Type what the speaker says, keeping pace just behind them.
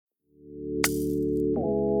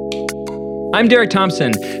I'm Derek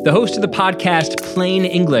Thompson, the host of the podcast Plain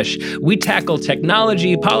English. We tackle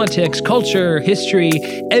technology, politics, culture, history,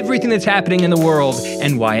 everything that's happening in the world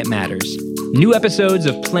and why it matters. New episodes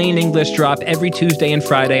of Plain English drop every Tuesday and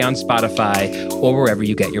Friday on Spotify or wherever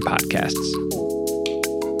you get your podcasts.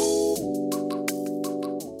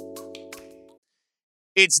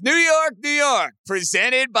 It's New York, New York,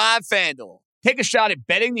 presented by FanDuel. Take a shot at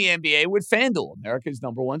betting the NBA with FanDuel, America's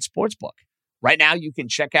 #1 sportsbook. Right now, you can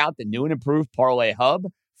check out the new and improved Parlay Hub,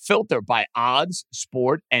 filter by odds,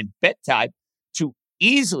 sport, and bet type to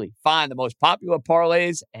easily find the most popular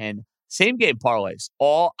parlays and same-game parlays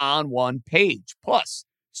all on one page. Plus,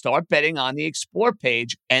 start betting on the Explore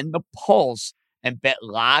page and the Pulse and bet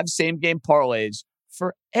live same-game parlays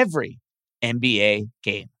for every NBA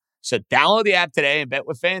game. So download the app today and bet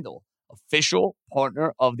with FanDuel, official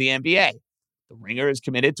partner of the NBA. The Ringer is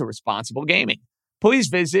committed to responsible gaming. Please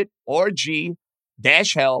visit rg-help.com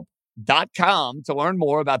to learn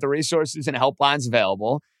more about the resources and helplines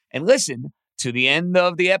available and listen to the end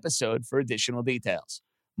of the episode for additional details.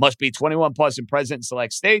 Must be 21 plus and present in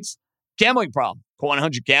select states. Gambling problem? Call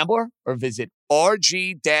 1-800-GAMBLER or visit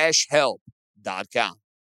rg-help.com.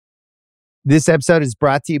 This episode is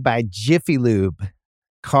brought to you by Jiffy Lube.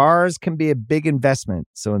 Cars can be a big investment,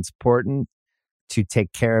 so it's important to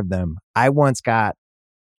take care of them. I once got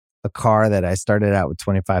a car that I started out with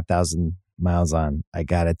 25,000 miles on. I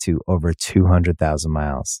got it to over 200,000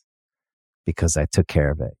 miles because I took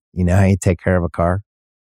care of it. You know how you take care of a car?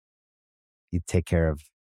 You take care of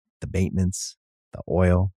the maintenance, the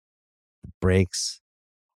oil, the brakes,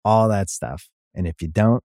 all that stuff. And if you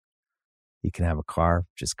don't, you can have a car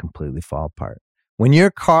just completely fall apart. When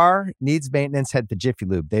your car needs maintenance, head to Jiffy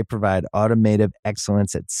Lube. They provide automotive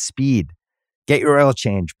excellence at speed. Get your oil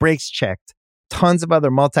change, brakes checked, tons of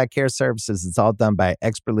other multi-care services. It's all done by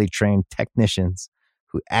expertly trained technicians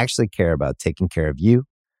who actually care about taking care of you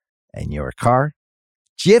and your car.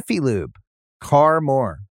 Jiffy Lube, car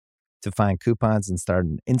more. To find coupons and start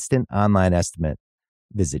an instant online estimate,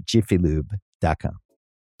 visit jiffylube.com.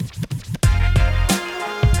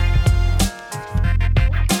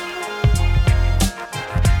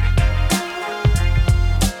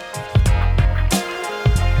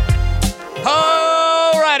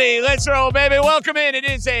 Let's roll, baby. Welcome in. It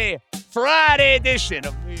is a Friday edition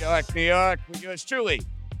of New York, New York with yours truly,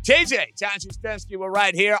 JJ John Jastrzemski. We're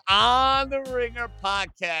right here on the Ringer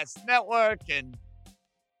Podcast Network, and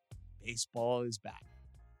baseball is back.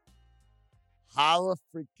 Holla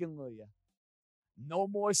freaking Luya. No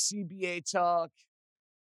more CBA talk.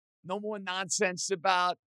 No more nonsense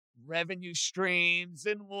about revenue streams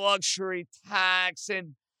and luxury tax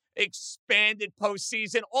and expanded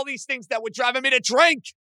postseason, all these things that were driving me to drink.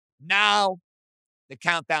 Now, the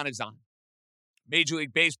countdown is on. Major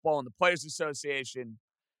League Baseball and the Players Association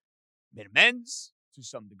made amends to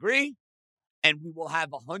some degree, and we will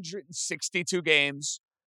have 162 games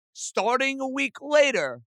starting a week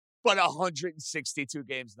later, but 162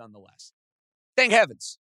 games nonetheless. Thank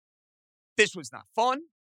heavens. This was not fun.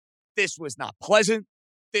 This was not pleasant.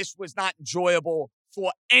 This was not enjoyable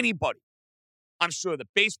for anybody. I'm sure the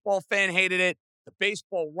baseball fan hated it. The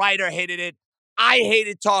baseball writer hated it. I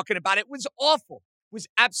hated talking about it. It was awful. It was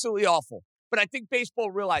absolutely awful. But I think baseball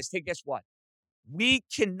realized, hey, guess what? We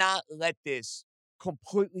cannot let this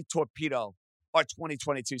completely torpedo our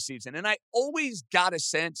 2022 season. And I always got a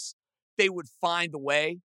sense they would find a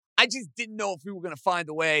way. I just didn't know if we were going to find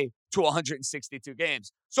a way to 162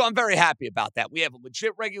 games. So I'm very happy about that. We have a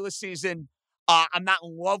legit regular season. I'm not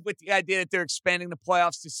in love with the idea that they're expanding the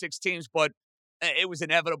playoffs to 6 teams, but it was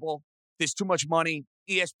inevitable. There's too much money.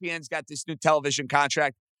 ESPN's got this new television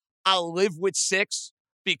contract. I'll live with 6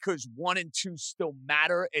 because 1 and 2 still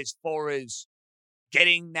matter as far as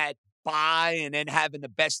getting that bye and then having the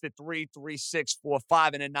best of 3, 3, 6, 4,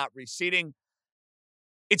 5, and then not reseeding.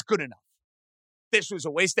 It's good enough. This was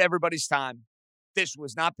a waste of everybody's time. This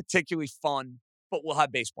was not particularly fun, but we'll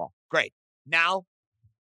have baseball. Great. Now,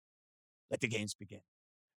 let the games begin.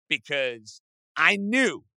 Because I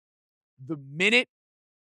knew the minute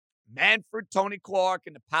Manfred, Tony Clark,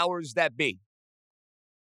 and the powers that be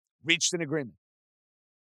reached an agreement,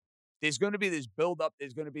 there's going to be this buildup,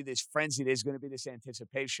 there's going to be this frenzy, there's going to be this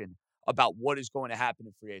anticipation about what is going to happen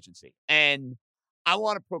in free agency. And I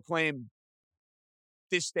want to proclaim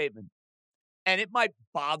this statement, and it might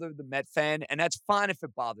bother the Met fan, and that's fine if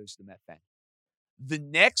it bothers the Met fan. The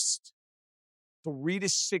next 3 to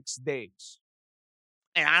 6 days,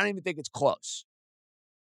 and I don't even think it's close,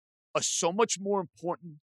 are so much more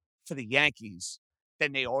important for the Yankees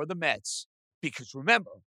than they are the Mets. Because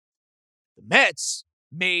remember, the Mets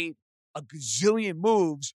made a gazillion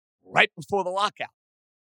moves right before the lockout.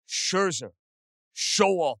 Scherzer,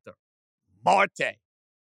 Showalter, Marte,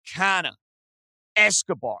 Canna,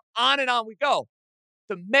 Escobar, on and on we go.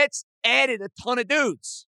 The Mets added a ton of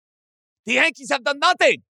dudes. The Yankees have done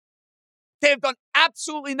nothing. They have done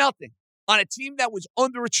absolutely nothing on a team that was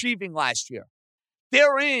underachieving last year.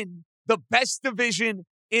 They're in the best division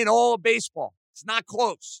in all of baseball. It's not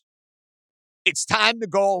close. It's time to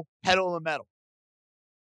go pedal to the metal.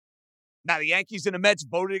 Now, the Yankees and the Mets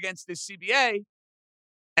voted against this CBA,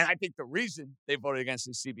 and I think the reason they voted against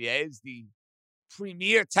this CBA is the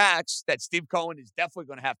premier tax that Steve Cohen is definitely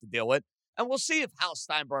going to have to deal with, and we'll see if Hal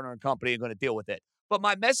Steinbrenner and company are going to deal with it. But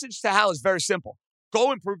my message to Hal is very simple.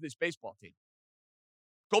 Go improve this baseball team.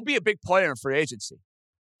 Go be a big player in free agency.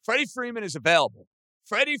 Freddie Freeman is available.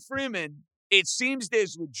 Freddie Freeman, it seems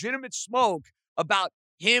there's legitimate smoke about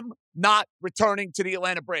him not returning to the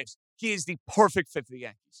Atlanta Braves. He is the perfect fit for the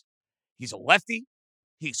Yankees. He's a lefty.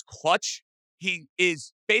 He's clutch. He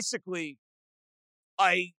is basically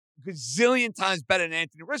a gazillion times better than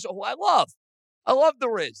Anthony Rizzo, who I love. I love the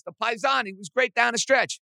Riz. The Paisan, he was great down the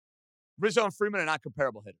stretch. Rizzo and Freeman are not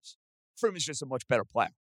comparable hitters. Freeman's just a much better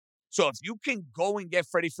player. So if you can go and get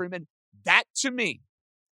Freddie Freeman, that to me,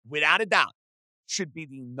 without a doubt, should be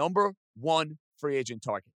the number one free agent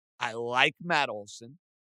target. I like Matt Olson.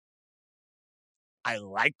 I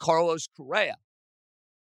like Carlos Correa.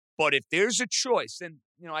 But if there's a choice, and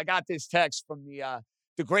I got this text from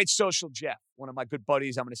the great Social Jeff, one of my good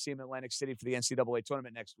buddies. I'm going to see him in Atlantic City for the NCAA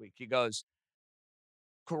tournament next week. He goes,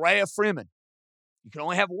 Correa, Freeman, you can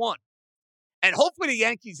only have one. And hopefully the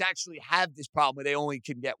Yankees actually have this problem where they only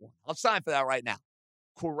can get one. I'll sign for that right now.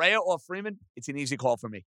 Correa or Freeman, it's an easy call for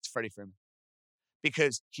me. It's Freddie Freeman.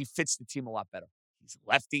 Because he fits the team a lot better. He's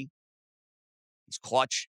lefty. He's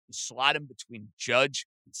clutch. You slide him between Judge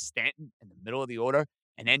and Stanton in the middle of the order,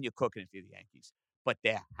 and then you're cooking it for the Yankees. But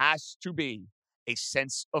there has to be a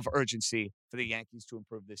sense of urgency for the Yankees to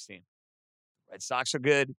improve this team. The Red Sox are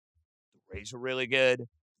good. The Rays are really good.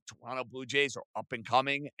 The Toronto Blue Jays are up and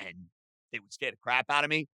coming, and they would scare the crap out of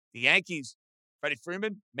me. The Yankees, Freddie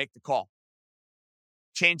Freeman, make the call.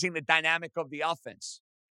 Changing the dynamic of the offense.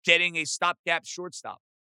 Getting a stopgap shortstop.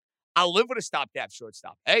 I'll live with a stopgap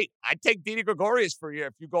shortstop. Hey, I'd take Didi Gregorius for a year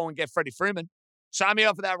if you go and get Freddie Freeman. Sign me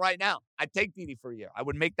up for that right now. I'd take Didi for a year. I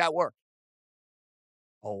would make that work.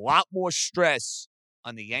 A lot more stress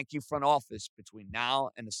on the Yankee front office between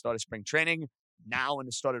now and the start of spring training, now and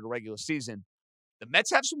the start of the regular season. The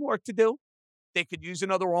Mets have some work to do. They could use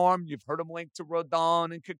another arm. You've heard them linked to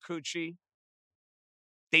Rodon and Kikuchi.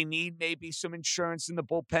 They need maybe some insurance in the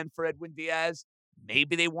bullpen for Edwin Diaz.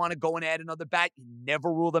 Maybe they want to go and add another bat. You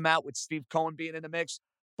never rule them out with Steve Cohen being in the mix.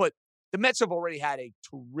 But the Mets have already had a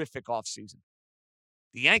terrific offseason.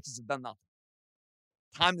 The Yankees have done nothing.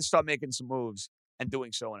 Time to start making some moves and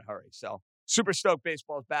doing so in a hurry. So, super stoked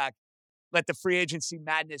baseball's back. Let the free agency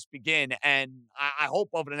madness begin. And I hope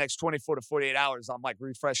over the next 24 to 48 hours, I'm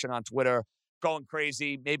refreshing on Twitter, going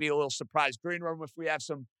crazy, maybe a little surprise green room if we have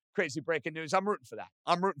some crazy breaking news. I'm rooting for that.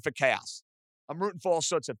 I'm rooting for chaos. I'm rooting for all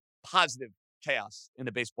sorts of positive chaos in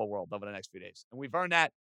the baseball world over the next few days. And we've earned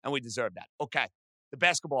that, and we deserve that. Okay, the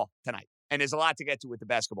basketball tonight. And there's a lot to get to with the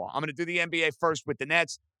basketball. I'm going to do the NBA first with the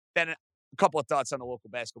Nets, then a couple of thoughts on the local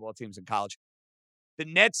basketball teams in college. The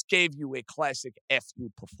Nets gave you a classic FU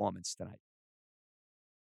performance tonight.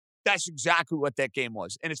 That's exactly what that game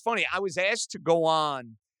was. And it's funny, I was asked to go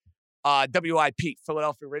on WIP,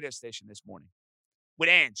 Philadelphia radio station this morning, with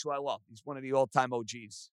Ange, who I love. He's one of the all-time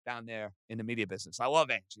OGs down there in the media business. I love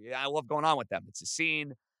Ange. I love going on with them. It's a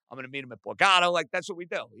scene. I'm going to meet him at Borgata. That's what we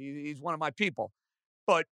do. He's one of my people.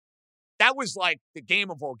 But that was like the game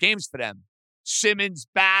of all games for them. Simmons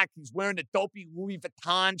back. He's wearing the dopey Louis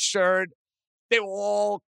Vuitton shirt. They were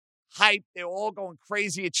all hyped. They were all going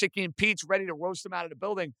crazy at Chicky and Pete's, ready to roast them out of the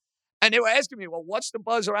building. And they were asking me, well, what's the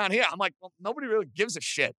buzz around here? I'm like, well, nobody really gives a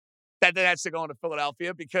shit that the Nets are going to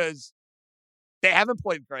Philadelphia because they haven't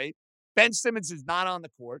played great. Ben Simmons is not on the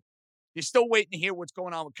court. You're still waiting to hear what's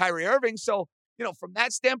going on with Kyrie Irving. So, from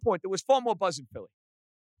that standpoint, there was far more buzz in Philly.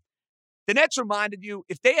 The Nets reminded you,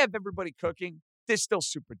 if they have everybody cooking, they're still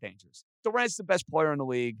super dangerous. Durant's the best player in the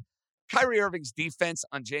league. Kyrie Irving's defense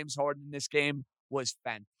on James Harden in this game was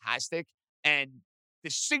fantastic. And the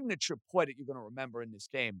signature play that you're going to remember in this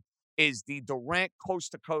game is the Durant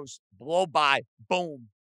coast-to-coast blow-by, boom,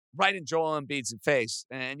 right in Joel Embiid's face.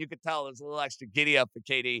 And you could tell there's a little extra giddy-up for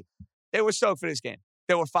KD. They were stoked for this game.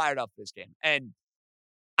 They were fired up for this game. And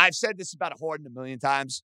I've said this about Harden a million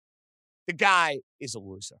times. The guy is a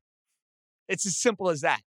loser. It's as simple as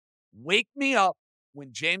that. Wake me up when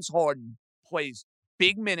James Harden plays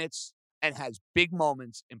big minutes and has big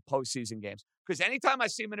moments in postseason games. Because anytime I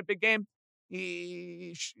see him in a big game,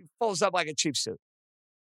 he folds up like a cheap suit.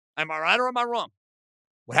 Am I right or am I wrong?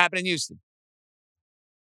 What happened in Houston?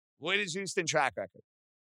 What is Houston track record?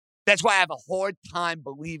 That's why I have a hard time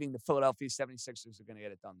believing the Philadelphia 76ers are going to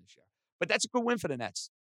get it done this year. But that's a good win for the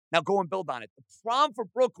Nets. Now go and build on it. The problem for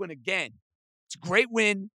Brooklyn, again, it's a great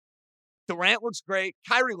win. Durant looks great.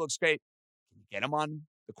 Kyrie looks great. Can you get him on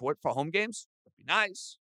the court for home games? That'd be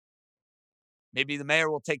nice. Maybe the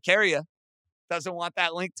mayor will take care of you. Doesn't want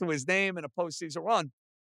that linked to his name in a postseason run.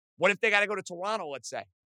 What if they got to go to Toronto, let's say,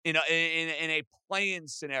 in a play-in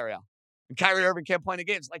scenario? And Kyrie Irving can't play in the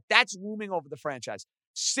games. Like, that's looming over the franchise.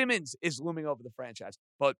 Simmons is looming over the franchise.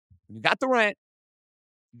 But when you got Durant,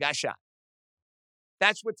 you got shot.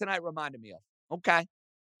 That's what tonight reminded me of. Okay.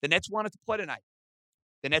 The Nets wanted to play tonight.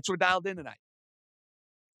 The Nets were dialed in tonight.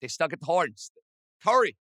 They stuck it to Harden.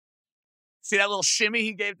 Curry. See that little shimmy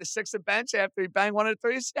he gave the Sixer bench after he banged one of the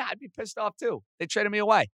threes? Yeah, I'd be pissed off too. They traded me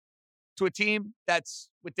away to a team that's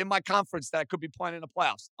within my conference that I could be playing in the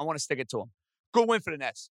playoffs. I want to stick it to them. Go win for the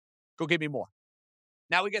Nets. Go give me more.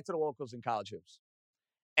 Now we get to the locals in college hoops.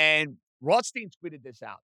 And Rothstein tweeted this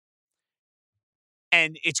out.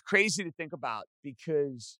 And it's crazy to think about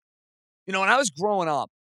because, when I was growing up,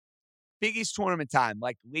 Big East tournament time,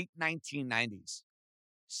 like late 1990s,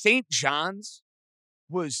 St. John's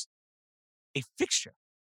was a fixture.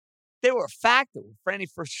 They were a factor with Franny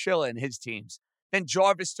Fraschilla and his teams. Then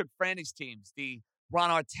Jarvis took Franny's teams, the Ron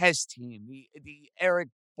Artest team, the Eric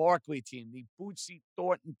Barkley team, the Bootsy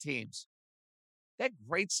Thornton teams. They had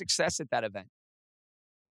great success at that event.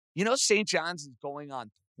 St. John's is going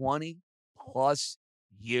on 20-plus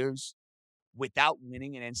years without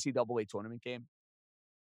winning an NCAA tournament game.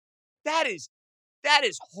 That is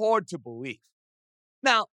hard to believe.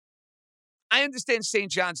 Now, I understand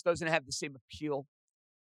St. John's doesn't have the same appeal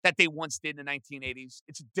that they once did in the 1980s.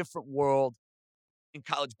 It's a different world in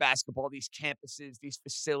college basketball, these campuses, these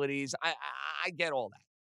facilities. I get all that.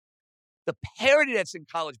 The parity that's in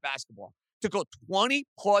college basketball to go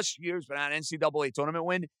 20-plus years without an NCAA tournament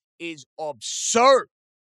win is absurd.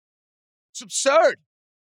 It's absurd.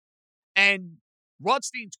 And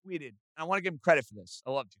Rothstein tweeted, and I want to give him credit for this.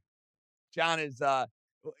 I love you. John is,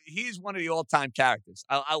 he's one of the all-time characters.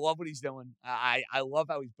 I love what he's doing. I love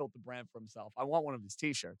how he's built the brand for himself. I want one of his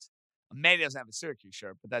T-shirts. Maybe he doesn't have a Syracuse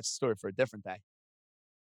shirt, but that's a story for a different day.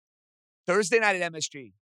 Thursday night at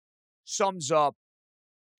MSG sums up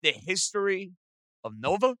the history of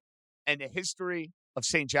Nova and the history of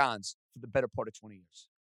St. John's for the better part of 20 years.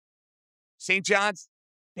 St. John's,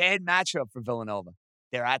 bad matchup for Villanova.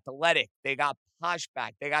 They're athletic. They got Posh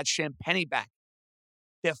back. They got Champagny back.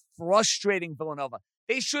 They're frustrating Villanova.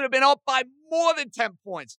 They should have been up by more than 10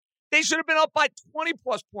 points. They should have been up by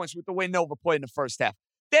 20-plus points with the way Nova played in the first half.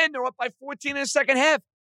 Then they're up by 14 in the second half.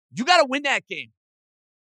 You got to win that game.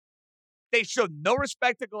 They showed no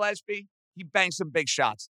respect to Gillespie. He banged some big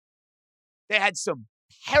shots. They had some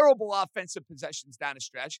terrible offensive possessions down the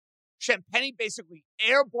stretch. Champagny basically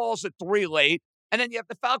airballs a three late, and then you have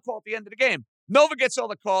the foul call at the end of the game. Nova gets all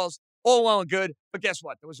the calls, all well and good, but guess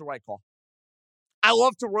what? That was the right call. I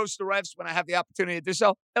love to roast the refs when I have the opportunity to do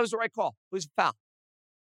so. That was the right call. It was a foul.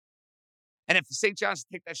 And if the St. John's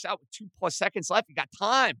take that shot with 2+ seconds left, you got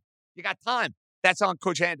time. You got time. That's on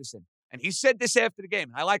Coach Anderson. And he said this after the game,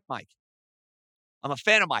 and I like Mike. I'm a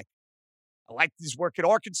fan of Mike. I like his work at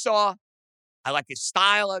Arkansas. I like his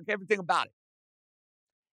style. I like everything about it.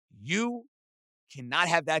 You cannot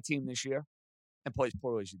have that team this year and play as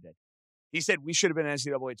poorly as you did. He said we should have been an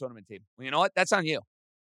NCAA tournament team. Well, you know what? That's on you.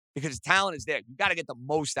 Because the talent is there. You got to get the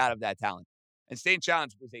most out of that talent. And St.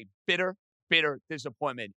 John's was a bitter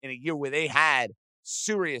disappointment in a year where they had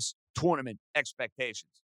serious tournament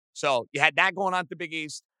expectations. So you had that going on at the Big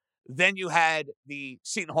East. Then you had the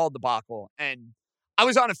Seton Hall debacle. And I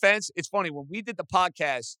was on the fence. It's funny. When we did the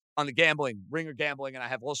podcast on the gambling, Ringer Gambling, and I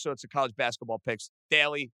have all sorts of college basketball picks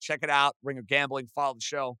daily. Check it out. Ringer Gambling. Follow the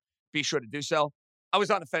show. Be sure to do so. I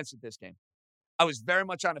was on the fence with this game. I was very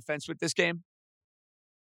much on the fence with this game.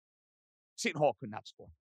 Seton Hall could not score.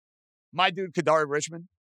 My dude, Kadari Richmond,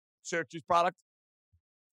 Syracuse product.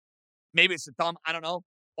 Maybe it's a thumb. I don't know.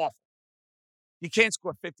 Awful. You can't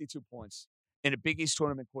score 52 points in a Big East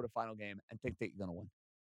tournament quarterfinal game and think that you're going to win.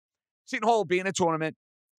 Seton Hall will be in a tournament.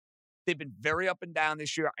 They've been very up and down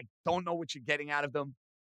this year. I don't know what you're getting out of them.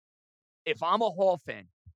 If I'm a Hall fan,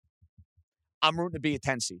 I'm rooting to be a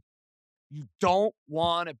 10 seed. You don't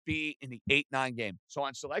want to be in the 8-9 game. So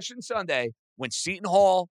on Selection Sunday, when Seton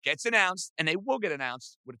Hall gets announced, and they will get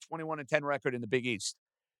announced with a 21-10 record in the Big East,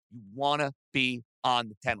 you want to be on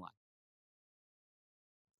the 10 line.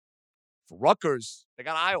 For Rutgers, they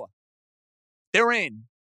got Iowa. They're in.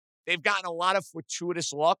 They've gotten a lot of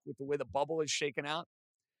fortuitous luck with the way the bubble is shaken out.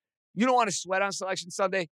 You don't want to sweat on Selection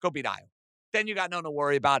Sunday? Go beat Iowa. Then you got nothing to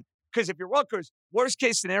worry about. Because if you're Rutgers, worst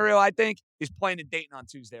case scenario, I think, is playing in Dayton on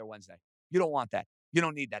Tuesday or Wednesday. You don't want that. You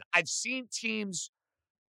don't need that. I've seen teams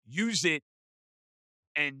use it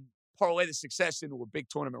and parlay the success into a big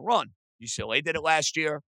tournament run. UCLA did it last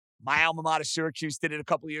year. My alma mater, Syracuse, did it a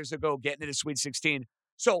couple of years ago, getting to the Sweet 16.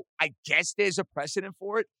 So I guess there's a precedent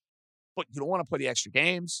for it, but you don't want to play the extra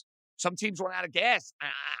games. Some teams run out of gas.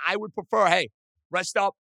 I would prefer, hey, rest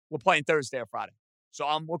up. We're playing Thursday or Friday. So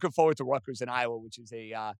I'm looking forward to Rutgers and Iowa, which is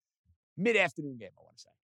a mid-afternoon game, I want to say.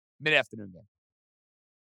 Mid-afternoon game.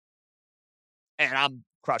 And I'm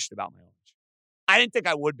crushed about my lunch. I didn't think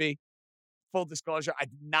I would be. Full disclosure, I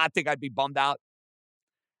did not think I'd be bummed out.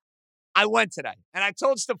 I went today, and I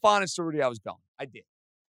told Stefan and Cerruti I was going. I did.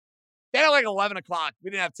 Then at like 11 o'clock, we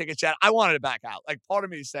didn't have tickets yet. I wanted to back out. Like, part of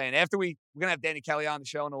me is saying, after we're going to have Danny Kelly on the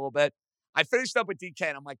show in a little bit, I finished up with DK,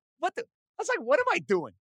 and I'm like, what the? I was like, what am I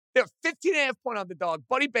doing? They're 15.5-point underdog.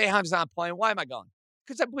 Buddy Boeheim's not playing. Why am I going?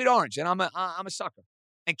 Because I bleed orange, and I'm a sucker.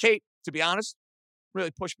 And Kate, to be honest,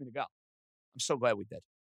 really pushed me to go. I'm so glad we did.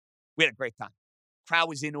 We had a great time. Crowd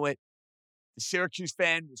was into it. The Syracuse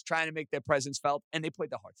fan was trying to make their presence felt, and they played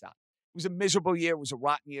their hearts out. It was a miserable year. It was a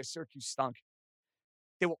rotten year. Syracuse stunk.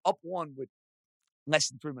 They were up 1 with less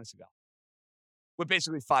than 3 minutes ago with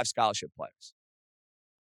basically 5 scholarship players.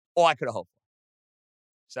 All I could have hoped for.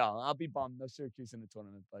 So I'll be bummed. No Syracuse in the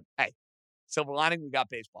tournament. But, hey, silver lining, we got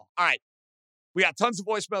baseball. All right. We got tons of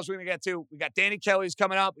voicemails we're going to get to. We got Danny Kelly's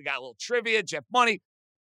coming up. We got a little trivia, Jeff Money.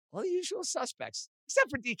 All the usual suspects,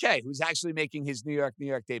 except for DK, who's actually making his New York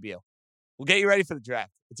debut. We'll get you ready for the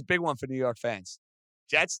draft. It's a big one for New York fans.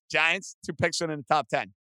 Jets, Giants, 2 picks in the top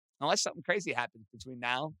 10. Unless something crazy happens between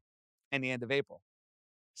now and the end of April.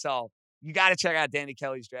 So you got to check out Danny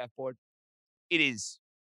Kelly's draft board. It is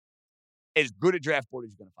as good a draft board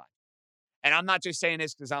as you're going to find. And I'm not just saying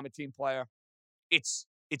this because I'm a team player. It's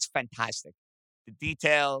fantastic. The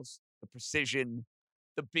details, the precision,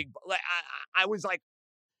 the big. Like I was like,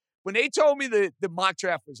 when they told me the mock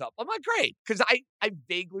draft was up, I'm like, great. Because I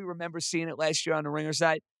vaguely remember seeing it last year on the Ringer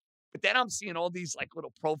site. But then I'm seeing all these like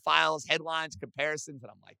little profiles, headlines, comparisons,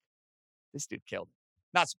 and I'm like, this dude killed it.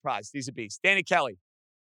 Not surprised. He's a beast. Danny Kelly,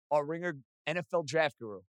 our Ringer NFL draft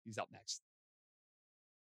guru. He's up next.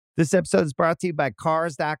 This episode is brought to you by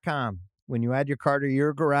Cars.com. When you add your car to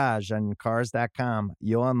your garage on Cars.com,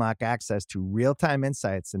 you'll unlock access to real-time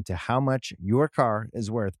insights into how much your car is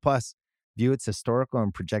worth. Plus, view its historical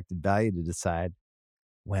and projected value to decide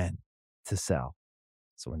when to sell.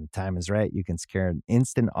 So when the time is right, you can secure an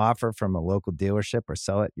instant offer from a local dealership or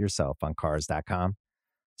sell it yourself on Cars.com.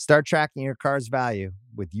 Start tracking your car's value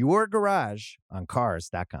with your garage on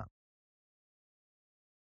Cars.com.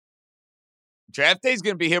 Draft day is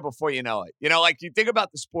going to be here before you know it. You know, like you think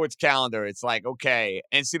about the sports calendar, it's like, okay,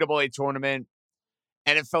 NCAA tournament,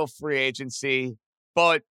 NFL free agency,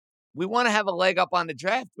 but we want to have a leg up on the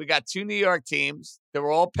draft. We got 2 New York teams. They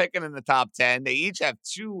were all picking in the top 10. They each have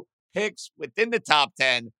 2 picks within the top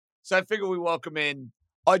 10. So I figure we welcome in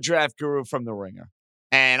our draft guru from the Ringer.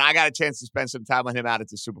 And I got a chance to spend some time with him out at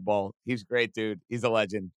the Super Bowl. He's a great dude. He's a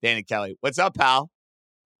legend. Danny Kelly. What's up, pal?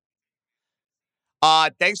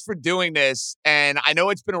 Thanks for doing this. And I know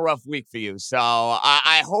it's been a rough week for you. So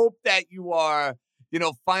I hope that you are,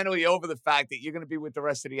 finally over the fact that you're going to be with the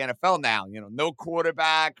rest of the NFL now. No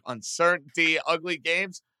quarterback, uncertainty, ugly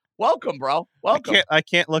games. Welcome, bro. Welcome. I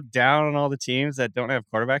can't look down on all the teams that don't have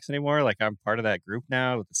quarterbacks anymore. Like, I'm part of that group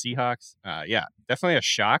now with the Seahawks. Yeah, definitely a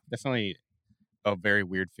shock. Definitely a very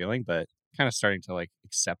weird feeling, but kind of starting to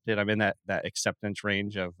accept it. I'm in that acceptance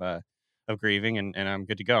range of grieving, and I'm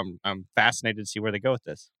good to go. I'm fascinated to see where they go with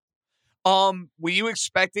this. Were you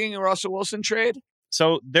expecting a Russell Wilson trade?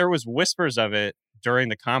 So there was whispers of it during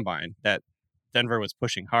the combine that Denver was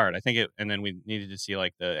pushing hard. I think and then we needed to see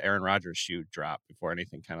the Aaron Rodgers shoe drop before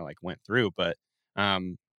anything kind of went through. But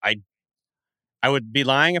I would be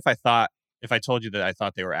lying if I told you that I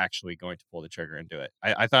thought they were actually going to pull the trigger and do it.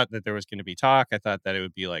 I thought that there was going to be talk. I thought that it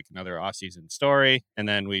would be another offseason story, and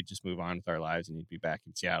then we'd just move on with our lives and he'd be back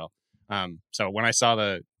in Seattle. So when I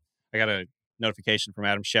got a notification from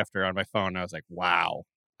Adam Schefter on my phone, I was like, wow,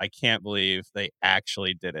 I can't believe they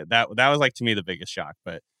actually did it. That was to me the biggest shock,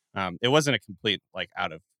 but it wasn't a complete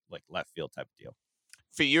out of left field type of deal.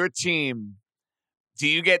 For your team, do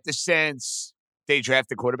you get the sense they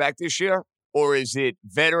draft a quarterback this year? Or is it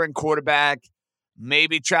veteran quarterback,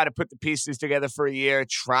 maybe try to put the pieces together for a year,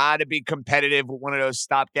 try to be competitive with one of those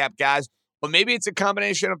stopgap guys? Or maybe it's a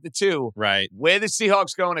combination of the two. Right. Where the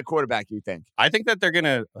Seahawks going at quarterback, you think? I think that they're going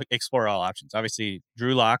to explore all options. Obviously,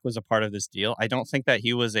 Drew Lock was a part of this deal. I don't think that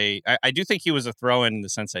he was I do think he was a throw-in the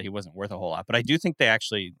sense that he wasn't worth a whole lot. But I do think they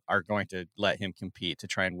actually are going to let him compete to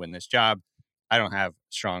try and win this job. I don't have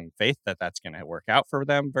strong faith that that's going to work out for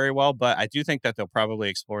them very well. But I do think that they'll probably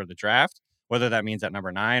explore the draft, whether that means at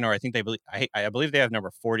number 9 or I think I believe they have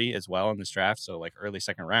number 40 as well in this draft. So like early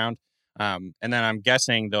second round. And then I'm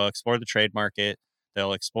guessing they'll explore the trade market.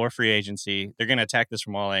 They'll explore free agency. They're going to attack this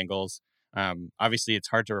from all angles. Obviously, it's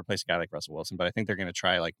hard to replace a guy like Russell Wilson, but I think they're going to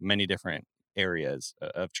try like many different areas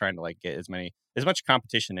of trying to like get as much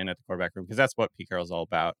competition in at the quarterback room because that's what Pete Carroll's all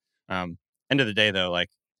about. End of the day, though, like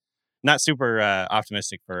not super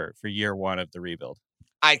optimistic for year one of the rebuild.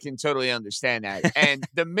 I can totally understand that. And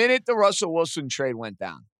the minute the Russell Wilson trade went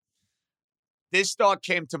down, this thought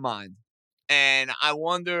came to mind, and I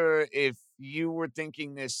wonder if you were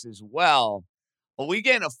thinking this as well. Are we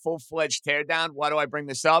getting a full-fledged teardown? Why do I bring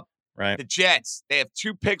this up? Right. The Jets, they have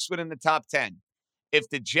 2 picks within the top 10. If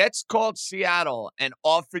the Jets called Seattle and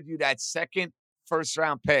offered you that second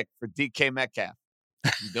first-round pick for DK Metcalf,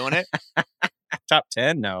 you doing it? Top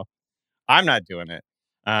 10? No, I'm not doing it.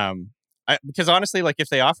 Because honestly, like if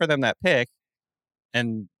they offer them that pick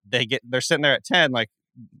and they're sitting there at 10, like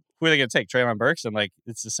who are they going to take? Treylon Burks? And like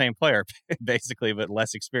it's the same player basically, but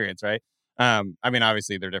less experience, right? I mean,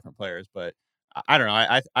 obviously they're different players, but I don't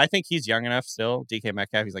know. I think he's young enough still. DK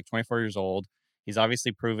Metcalf, he's like 24 years old. He's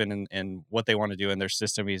obviously proven in what they want to do in their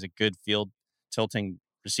system. He's a good field tilting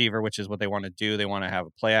receiver, which is what they want to do. They want to have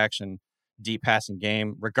a play action, deep passing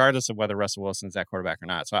game, regardless of whether Russell Wilson's that quarterback or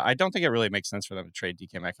not. So I don't think it really makes sense for them to trade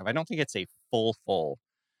DK Metcalf. I don't think it's a full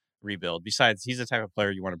rebuild. Besides, he's the type of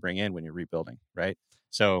player you want to bring in when you're rebuilding, right?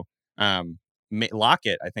 So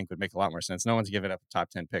Lockett, I think, would make a lot more sense. No one's given up a top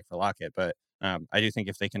 10 pick for Lockett, but I do think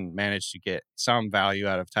if they can manage to get some value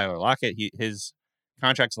out of Tyler Lockett, his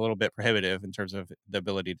contract's a little bit prohibitive in terms of the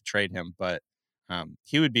ability to trade him, but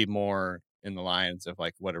he would be more in the lines of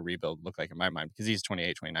like what a rebuild looked like in my mind because he's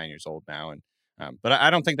 28, 29 years old now. And but I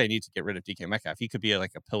don't think they need to get rid of DK Metcalf. He could be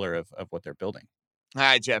like a pillar of what they're building. All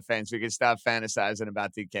right, Jet fans, we can stop fantasizing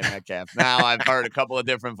about DK Metcalf. Now I've heard a couple of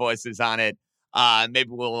different voices on it. Maybe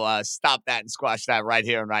we'll stop that and squash that right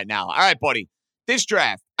here and right now. All right, buddy. This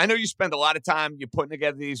draft, I know you spend a lot of time. You're putting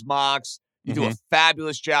together these mocks. You do a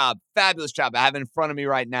fabulous job. Fabulous job. I have it in front of me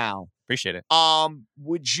right now. Appreciate it.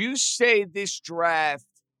 Would you say this draft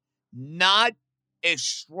not as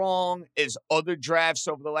strong as other drafts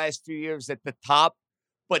over the last few years at the top,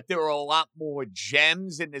 but there are a lot more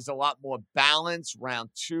gems and there's a lot more balance, round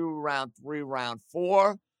 2, round 3, round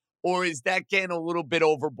 4? Or is that getting a little bit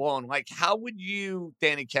overblown? Like, how would you,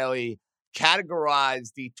 Danny Kelly,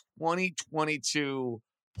 categorize the 2022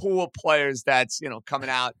 pool of players that's, coming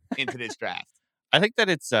out into this draft? I think that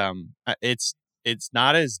it's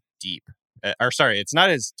not as deep, it's not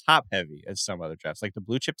as top heavy as some other drafts. Like the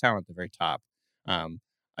blue chip talent at the very top,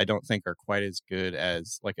 I don't think are quite as good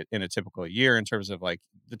as like in a typical year in terms of like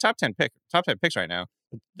the top 10 picks right now.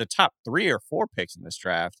 The top 3 or 4 picks in this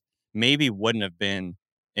draft maybe wouldn't have been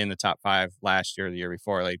in the top 5 last year or the year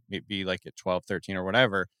before, like maybe like at 12, 13 or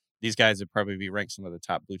whatever. These guys would probably be ranked some of the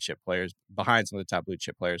top blue chip players behind some of the top blue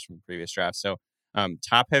chip players from previous drafts. So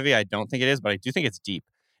top heavy, I don't think it is, but I do think it's deep.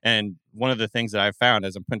 And one of the things that I've found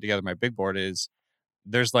as I'm putting together my big board is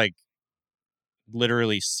there's like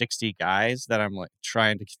literally 60 guys that I'm like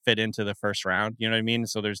trying to fit into the first round. You know what I mean?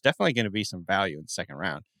 So there's definitely going to be some value in the second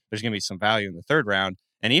round. There's going to be some value in the third round.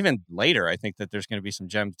 And even later, I think that there's going to be some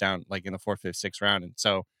gems down like in the 4th, 5th, 6th round. And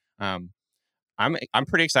so I'm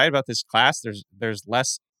pretty excited about this class. There's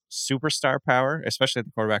less superstar power, especially at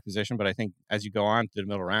the quarterback position. But I think as you go on to the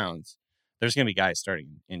middle rounds, there's going to be guys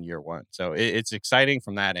starting in year 1. So it's exciting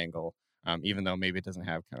from that angle, even though maybe it doesn't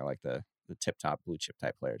have kind of like the tip-top blue chip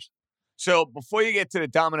type players. So before you get to the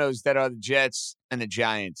dominoes that are the Jets and the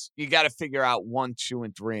Giants, you got to figure out 1, 2,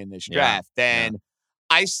 and 3 in this draft. And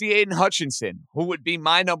I see Aiden Hutchinson, who would be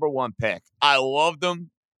my number 1 pick. I loved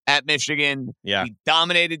him at Michigan. Yeah. He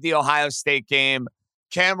dominated the Ohio State game.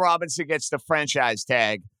 Cam Robinson gets the franchise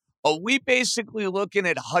tag. Are we basically looking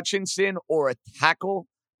at Hutchinson or a tackle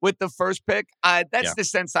with the first pick? That's the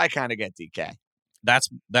sense I kind of get, DK. That's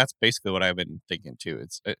basically what I've been thinking too.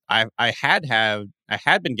 I had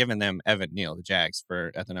been giving them Evan Neal, the Jags,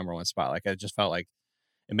 at the number 1 spot. Like I just felt like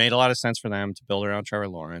it made a lot of sense for them to build around Trevor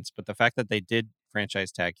Lawrence. But the fact that they did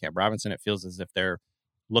franchise tag Cam Robinson, it feels as if they're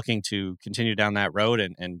looking to continue down that road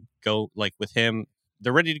and go like with him.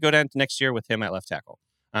 They're ready to go down to next year with him at left tackle.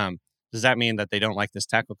 Does that mean that they don't like this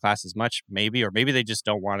tackle class as much? Maybe, or maybe they just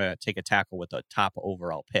don't want to take a tackle with a top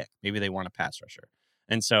overall pick. Maybe they want a pass rusher.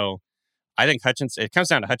 And so I think Hutchinson, it comes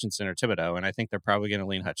down to Hutchinson or Thibodeau, and I think they're probably going to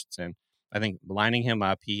lean Hutchinson. I think lining him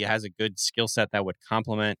up, he has a good skill set that would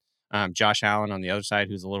complement Josh Allen on the other side,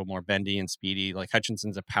 who's a little more bendy and speedy. Like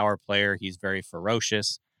Hutchinson's a power player. He's very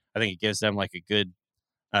ferocious. I think it gives them like a good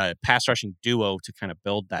pass rushing duo to kind of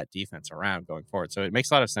build that defense around going forward. So it makes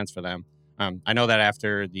a lot of sense for them. I know that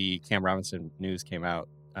after the Cam Robinson news came out,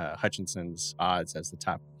 Hutchinson's odds as the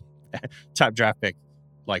top draft pick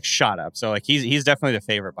like shot up. So like he's definitely the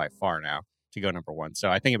favorite by far now to go number one. So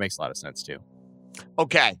I think it makes a lot of sense too.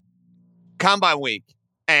 Okay. Combine week.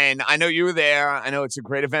 And I know you were there. I know it's a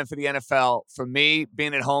great event for the NFL. For me,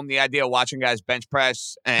 being at home, the idea of watching guys bench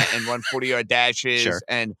press and run 40-yard dashes Sure.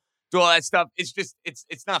 and do all that stuff, it's just,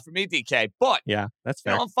 it's not for me, DK. But Yeah, that's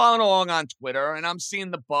fair. I'm following along on Twitter, and I'm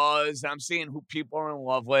seeing the buzz. I'm seeing who people are in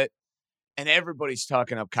love with. And everybody's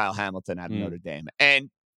talking up Kyle Hamilton out of Notre Dame. And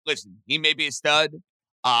listen, he may be a stud.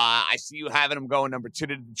 I see you having him going number 2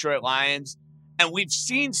 to the Detroit Lions. And we've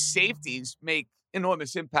seen safeties make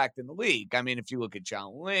enormous impact in the league. I mean, if you look at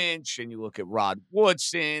John Lynch and you look at Rod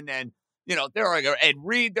Woodson and, there are Ed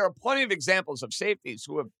Reed, there are plenty of examples of safeties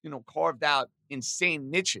who have, carved out insane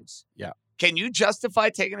niches. Yeah. Can you justify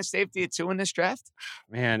taking a safety at 2 in this draft?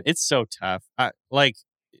 Man, it's so tough. Like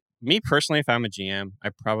me personally, if I'm a GM, I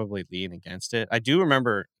probably lean against it. I do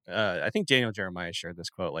remember, I think Daniel Jeremiah shared this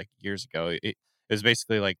quote like years ago. It was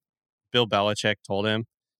basically like Bill Belichick told him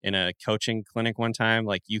in a coaching clinic one time,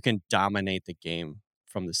 like you can dominate the game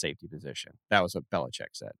from the safety position. That was what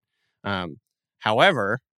Belichick said.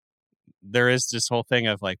 However, there is this whole thing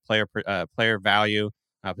of like player value,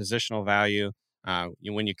 positional value.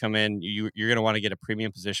 When you come in, you're going to want to get a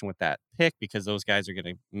premium position with that pick because those guys are going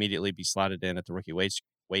to immediately be slotted in at the rookie wage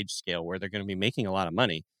scale where they're going to be making a lot of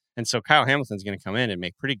money. And so Kyle Hamilton's going to come in and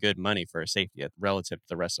make pretty good money for a safety relative to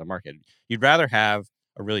the rest of the market. You'd rather have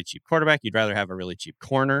a really cheap quarterback. You'd rather have a really cheap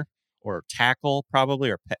corner or tackle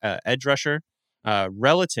probably or edge rusher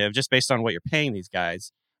relative just based on what you're paying these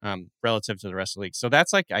guys relative to the rest of the league. So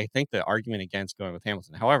that's like, I think the argument against going with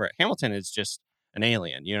Hamilton. However, Hamilton is just an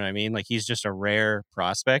alien. You know what I mean? Like he's just a rare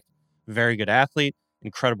prospect, very good athlete,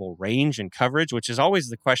 incredible range and coverage, which is always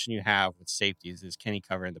the question you have with safeties is can he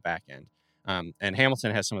cover in the back end? And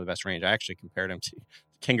Hamilton has some of the best range. I actually compared him to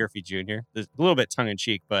Ken Griffey Jr. There's a little bit tongue in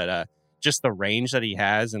cheek, but just the range that he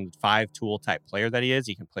has and the 5-tool type player that he is,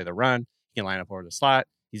 he can play the run, he can line up over the slot,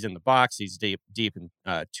 he's in the box, he's deep in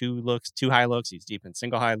 2 high looks, he's deep in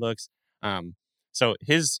single high looks. So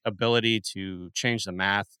his ability to change the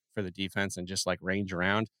math for the defense and just like range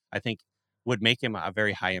around, I think would make him a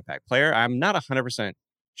very high impact player. I'm not 100%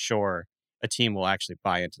 sure a team will actually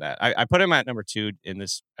buy into that. I put him at number 2 in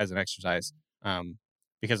this as an exercise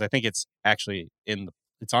because I think it's actually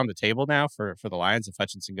it's on the table now for the Lions if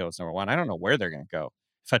Hutchinson goes number 1. I don't know where they're going to go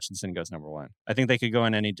if Hutchinson goes number 1. I think they could go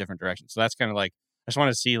in any different direction. So that's kind of like, I just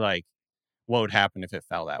want to see like what would happen if it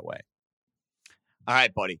fell that way. All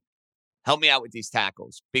right, buddy. Help me out with these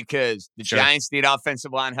tackles because the Sure. Giants need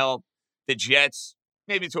offensive line help. The Jets,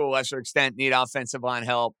 maybe to a lesser extent, need offensive line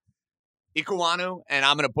help. Ikuanu, and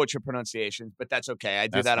I'm going to butcher pronunciations, but that's okay. I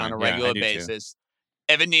do That's that fine. on a Yeah, regular I do too. basis.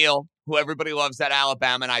 Evan Neal, who everybody loves at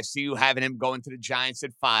Alabama, and I see you having him going to the Giants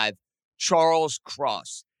at 5. Charles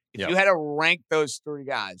Cross. If Yep. you had to rank those 3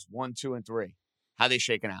 guys, 1, 2, and 3, how they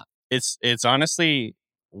shaking out? It's honestly,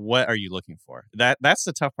 what are you looking for? That's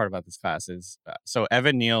the tough part about this class is so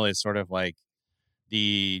Evan Neal is sort of like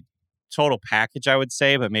the total package, I would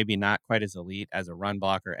say, but maybe not quite as elite as a run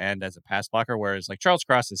blocker and as a pass blocker. Whereas like Charles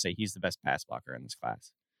Cross is say he's the best pass blocker in this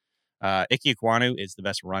class. Ike Ekwonu is the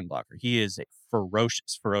best run blocker. He is a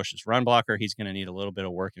ferocious run blocker. He's going to need a little bit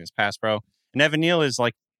of work in his pass pro. And Evan Neal is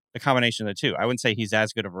like a combination of the two. I wouldn't say he's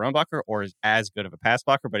as good of a run blocker or as good of a pass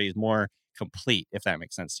blocker, but he's more complete, if that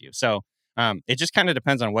makes sense to you. So it just kind of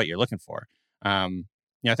depends on what you're looking for.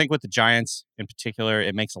 I think with the Giants in particular,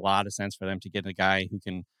 it makes a lot of sense for them to get a guy who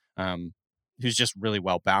can, who's just really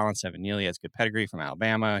well balanced. Evan Neal has good pedigree from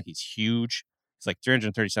Alabama. He's huge. He's like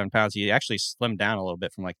 337 pounds. He actually slimmed down a little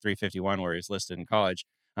bit from like 351 where he was listed in college.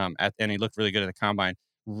 And he looked really good at the combine.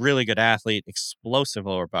 Really good athlete, explosive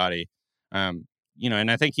lower body. And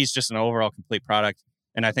I think he's just an overall complete product.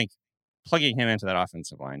 And I think plugging him into that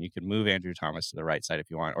offensive line, you could move Andrew Thomas to the right side if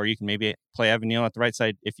you want, or you can maybe play Evan Neal at the right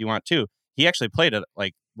side if you want to. He actually played at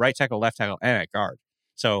like right tackle, left tackle, and at guard.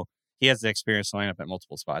 So he has the experience to line up at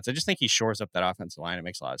multiple spots. I just think he shores up that offensive line. It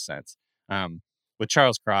makes a lot of sense. With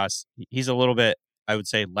Charles Cross, he's a little bit, I would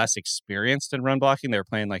say, less experienced in run blocking. They're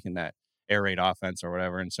playing like in that air raid offense or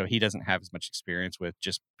whatever. And so he doesn't have as much experience with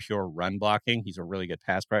just pure run blocking. He's a really good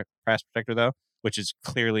pass protector, though, which is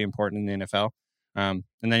clearly important in the NFL. And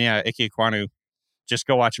then, Ike Ekwonu, just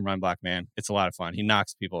go watch him run block, man. It's a lot of fun. He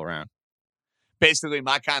knocks people around. basically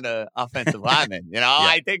my kind of offensive lineman. You know,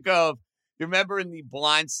 I think of, you remember in The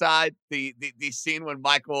Blind Side, the scene when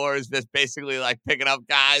Michael Orr is just basically like picking up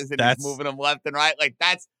guys and he's moving them left and right? Like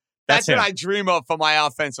that's what I dream of for my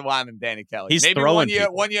offensive lineman, Danny Kelly. He's maybe throwing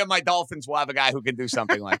one year my Dolphins will have a guy who can do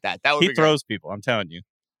something like that. That would he throws people, I'm telling you.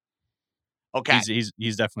 Okay.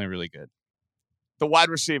 He's definitely really good. The wide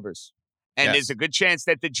receivers. And there's a good chance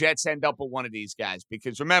that the Jets end up with one of these guys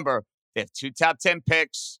because remember, they have 2 top 10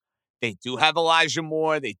 picks. They do have Elijah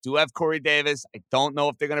Moore. They do have Corey Davis. I don't know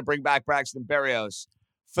if they're going to bring back Braxton Berrios.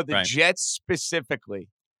 For the Jets specifically,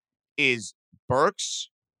 is Burks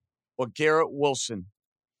or Garrett Wilson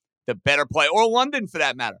the better play? Or London, for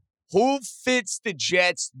that matter. Who fits the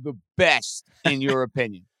Jets the best, in your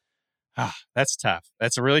opinion? That's tough.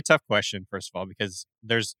 That's a really tough question, first of all, because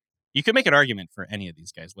you could make an argument for any of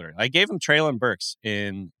these guys, literally. I gave him Treylon Burks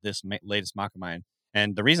in this latest mock of mine.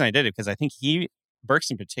 And the reason I did it, because I think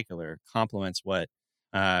Burks in particular complements what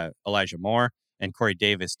Elijah Moore and Corey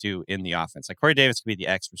Davis do in the offense. Like Corey Davis could be the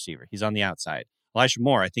X receiver. He's on the outside. Elijah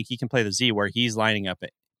Moore, I think he can play the Z where he's lining up,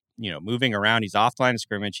 moving around. He's off the line of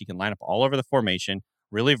scrimmage. He can line up all over the formation,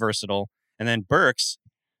 really versatile. And then Burks,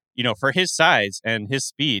 for his size and his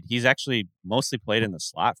speed, he's actually mostly played in the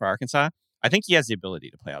slot for Arkansas. I think he has the ability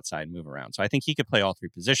to play outside and move around. So I think he could play all 3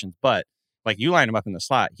 positions. But like you line him up in the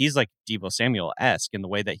slot, he's like Deebo Samuel-esque in the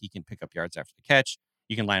way that he can pick up yards after the catch.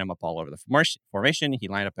 You can line him up all over the formation. He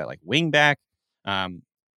line up at like wing back, in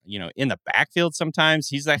the backfield sometimes.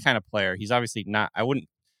 He's that kind of player. He's obviously not,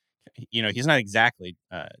 he's not exactly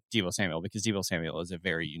Deebo Samuel because Deebo Samuel is a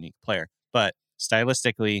very unique player. But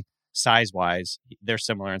stylistically, size-wise, they're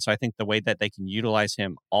similar. And so I think the way that they can utilize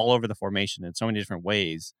him all over the formation in so many different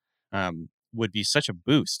ways would be such a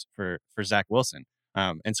boost for Zach Wilson.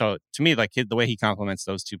 And so to me, like the way he complements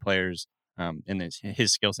those 2 players in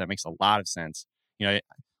his skill set makes a lot of sense.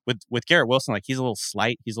 With Garrett Wilson, like he's a little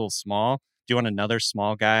slight, he's a little small. Do you want another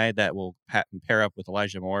small guy that will pair up with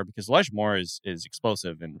Elijah Moore? Because Elijah Moore is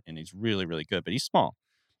explosive and he's really, really good, but he's small.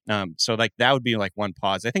 So like that would be like one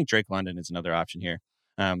pause. I think Drake London is another option here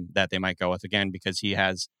that they might go with again because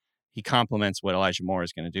he complements what Elijah Moore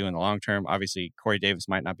is going to do in the long term. Obviously, Corey Davis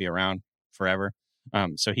might not be around forever,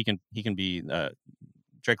 so he can be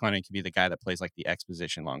Drake London can be the guy that plays like the X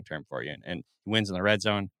position long term for you and wins in the red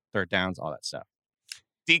zone, third downs, all that stuff.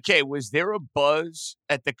 DK, was there a buzz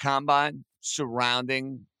at the combine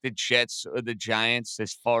surrounding the Jets or the Giants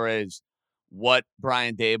as far as what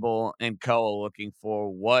Brian Daboll and co are looking for,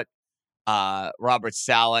 what Robert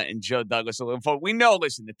Saleh and Joe Douglas are looking for? We know,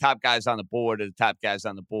 listen, the top guys on the board are the top guys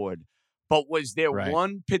on the board. But was there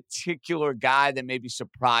one particular guy that maybe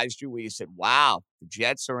surprised you where you said, wow, the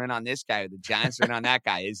Jets are in on this guy or the Giants are in on that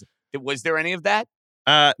guy? Was there any of that?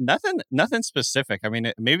 Nothing specific. I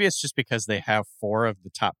mean, maybe it's just because they have 4 of the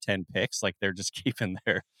top 10 picks. Like they're just keeping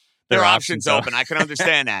their options open. I can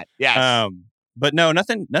understand that. Yes. But no,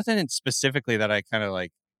 nothing specifically that I kind of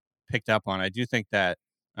like picked up on. I do think that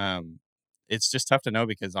it's just tough to know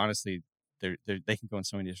because honestly, they can go in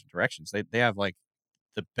so many different directions. They have like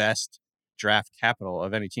the best draft capital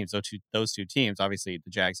of any team. So those 2 teams, obviously the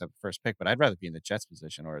Jags have the first pick, but I'd rather be in the Jets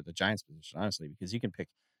position or the Giants position, honestly, because you can pick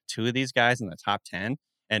 2 of these guys in the top 10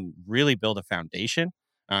 and really build a foundation.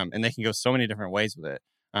 And they can go so many different ways with it.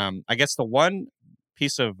 I guess the one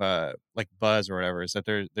piece of like buzz or whatever is that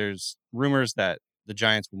there's rumors that the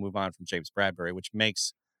Giants will move on from James Bradbury, which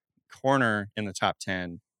makes corner in the top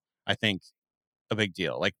 10, I think, a big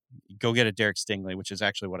deal. Like go get a Derek Stingley, which is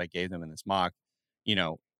actually what I gave them in this mock.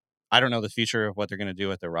 I don't know the future of what they're going to do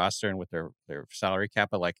with their roster and with their salary cap,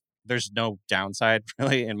 but like there's no downside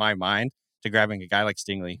really in my mind to grabbing a guy like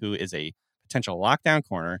Stingley, who is a potential lockdown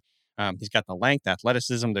corner. He's got the length,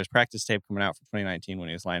 athleticism. There's practice tape coming out from 2019 when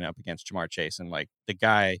he was lining up against Jamar Chase. And like the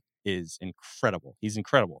guy is incredible. He's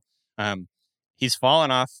incredible. He's fallen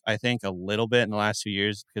off, I think, a little bit in the last 2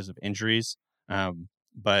 years because of injuries.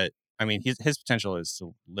 But I mean, his potential is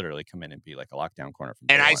to literally come in and be like a lockdown corner from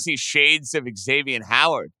day And I one. see shades of Xavier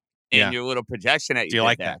Howard in your little projection that you Do you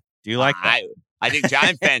like there. that? Do you like that? I think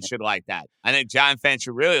Giant fans should like that. I think Giant fans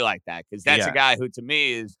should really like that because that's a guy who, to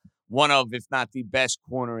me, is one of, if not the best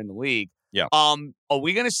corner in the league. Yeah. Are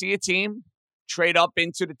we going to see a team trade up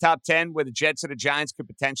into the top 10 where the Jets or the Giants could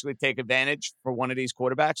potentially take advantage for one of these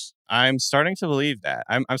quarterbacks? I'm starting to believe that.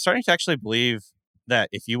 I'm starting to actually believe that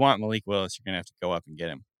if you want Malik Willis, you're going to have to go up and get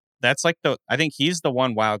him. That's like I think he's the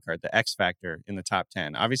one wild card, the X factor in the top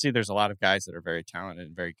 10. Obviously, there's a lot of guys that are very talented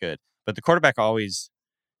and very good, but the quarterback always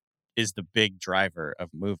is the big driver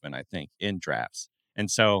of movement, I think, in drafts.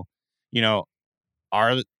 And so,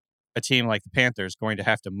 are a team like the Panthers going to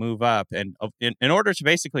have to move up and in order to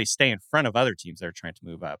basically stay in front of other teams that are trying to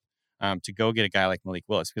move up? to go get a guy like Malik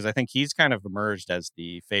Willis, because I think he's kind of emerged as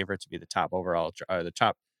the favorite to be the top overall, the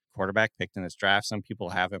top quarterback picked in this draft. Some people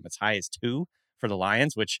have him as high as 2 for the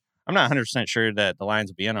Lions, which I'm not 100% sure that the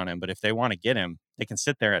Lions will be in on him, but if they want to get him, they can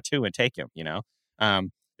sit there at 2 and take him,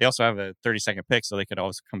 They also have a 32nd pick, so they could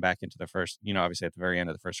always come back into the first, obviously at the very end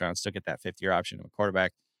of the first round, still get that 5th-year option of a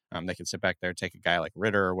quarterback. They can sit back there and take a guy like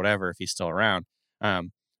Ritter or whatever if he's still around.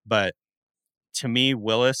 But to me,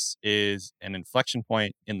 Willis is an inflection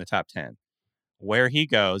point in the top 10. Where he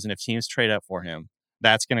goes, and if teams trade up for him,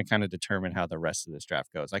 that's going to kind of determine how the rest of this draft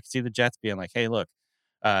goes. I can see the Jets being like, hey, look,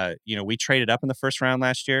 we traded up in the first round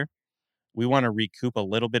last year. We want to recoup a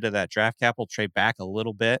little bit of that draft capital, trade back a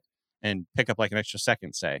little bit, and pick up like an extra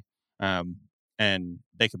second, say. And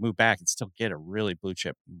they could move back and still get a really blue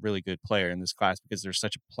chip, really good player in this class because there's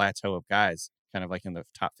such a plateau of guys kind of like in the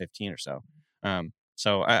top 15 or so.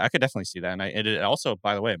 So I could definitely see that. And it also,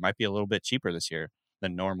 by the way, it might be a little bit cheaper this year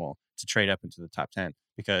than normal to trade up into the top 10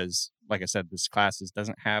 because, like I said, this class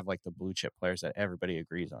doesn't have like the blue chip players that everybody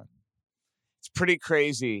agrees on. It's pretty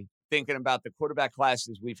crazy thinking about the quarterback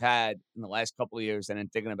classes we've had in the last couple of years and then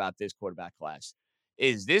thinking about this quarterback class.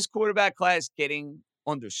 Is this quarterback class getting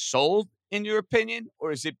undersold, in your opinion,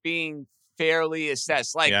 or is it being fairly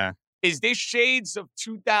assessed? Is this shades of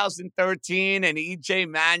 2013 and E.J.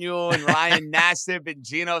 Manuel and Ryan Nassib and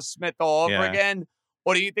Geno Smith all over again?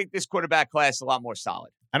 Or do you think this quarterback class is a lot more solid?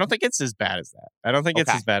 I don't think it's as bad as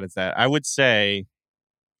that. I would say,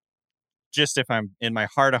 just if I'm in my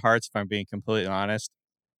heart of hearts, if I'm being completely honest,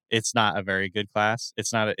 it's not a very good class.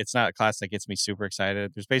 It's not a class that gets me super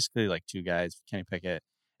excited. There's basically like 2 guys, Kenny Pickett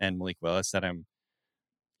and Malik Willis, that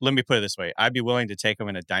let me put it this way. I'd be willing to take them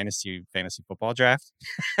in a dynasty fantasy football draft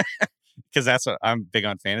because that's what I'm big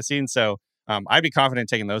on fantasy. And so I'd be confident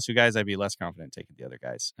taking those 2 guys. I'd be less confident taking the other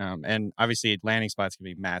guys. And obviously landing spots can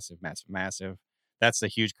be massive, massive, massive. That's the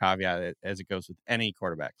huge caveat as it goes with any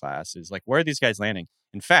quarterback class is like, where are these guys landing?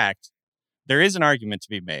 In fact, there is an argument to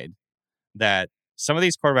be made that some of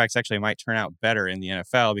these quarterbacks actually might turn out better in the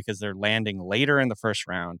NFL because they're landing later in the first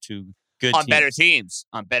round to good teams.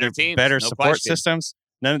 Better teams. Better support systems.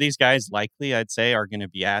 None of these guys likely, I'd say, are going to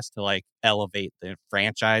be asked to like elevate the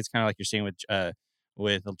franchise, kind of like you're seeing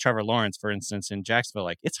with Trevor Lawrence, for instance, in Jacksonville.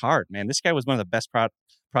 Like, it's hard, man. This guy was one of the best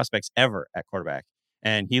prospects ever at quarterback,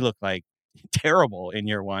 and he looked like terrible in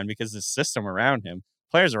year 1 because the system around him,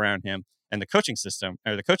 players around him, and the coaching system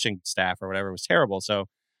or the coaching staff or whatever was terrible. So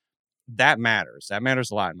that matters. That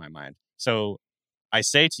matters a lot in my mind. So I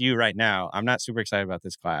say to you right now, I'm not super excited about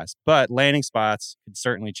this class, but landing spots could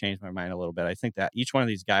certainly change my mind a little bit. I think that each one of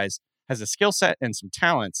these guys has a skill set and some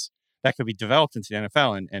talents that could be developed into the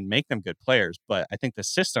NFL and make them good players. But I think the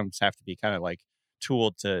systems have to be kind of like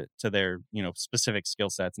tooled to their, specific skill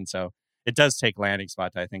sets. And so it does take landing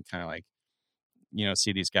spot to, I think, kind of like,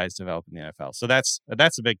 see these guys develop in the NFL. So that's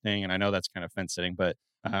a big thing. And I know that's kind of fence sitting, but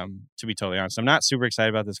to be totally honest, I'm not super excited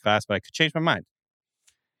about this class, but I could change my mind.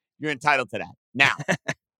 You're entitled to that. Now,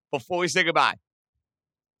 before we say goodbye,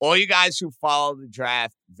 all you guys who follow the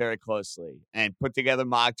draft very closely and put together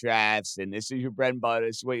mock drafts, and this is your bread and butter,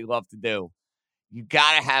 this is what you love to do, you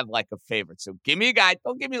got to have like a favorite. So give me a guy.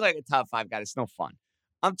 Don't give me like a top 5 guy. It's no fun.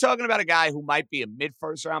 I'm talking about a guy who might be a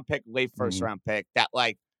mid-first round pick, late first round pick that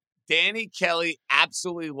like Danny Kelly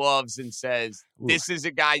absolutely loves and says, this is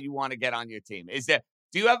a guy you want to get on your team.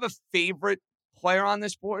 Do you have a favorite player on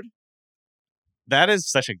this board? That is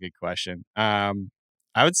such a good question.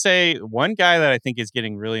 I would say one guy that I think is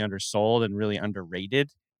getting really undersold and really underrated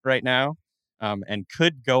right now and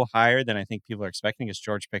could go higher than I think people are expecting is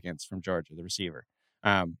George Pickens from Georgia, the receiver.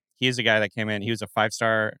 He is a guy that came in. He was a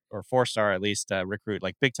 5-star or 4-star at least recruit,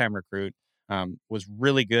 like big-time recruit. Was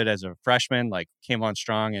really good as a freshman, like came on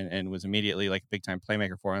strong and was immediately like a big-time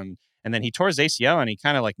playmaker for him. And then he tore his ACL and he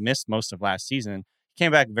kind of like missed most of last season. He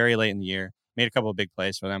came back very late in the year, made a couple of big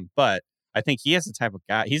plays for them. But I think he is the type of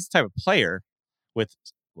guy, he's the type of player with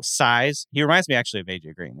size. He reminds me actually of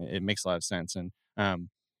AJ Green. It makes a lot of sense. And,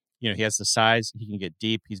 he has the size, he can get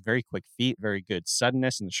deep. He's very quick feet, very good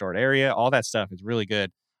suddenness in the short area. All that stuff is really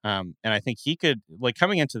good. And I think he could, like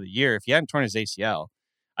coming into the year, if he hadn't torn his ACL,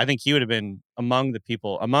 I think he would have been among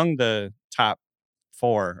the top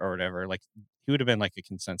 4 or whatever. Like he would have been like a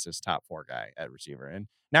consensus top 4 guy at receiver. And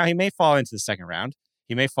now he may fall into the second round.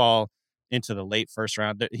 He may fall into the late first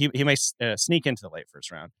round. He may sneak into the late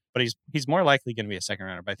first round, but he's more likely going to be a second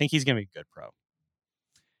rounder. But I think he's going to be a good pro.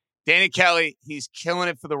 Danny Kelly, he's killing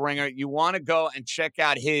it for the Ringer. You want to go and check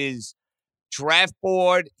out his draft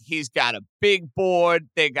board. He's got a big board.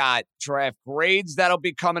 They got draft grades that'll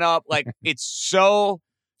be coming up. Like it's so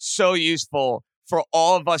useful for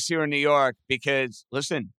all of us here in New York because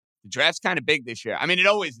listen, The draft's kind of big this year. I mean, it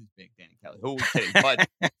always is big, Danny Kelly. Who are we kidding? But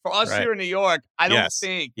for us Right. here in New York, I don't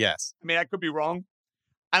think, Yes. I mean, I could be wrong.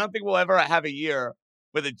 I don't think we'll ever have a year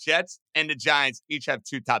where the Jets and the Giants each have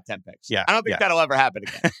 2 top 10 picks. Yeah, I don't think that'll ever happen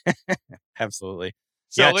again. Absolutely.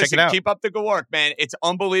 So Yeah, listen, check it out. keep up the good work, man. It's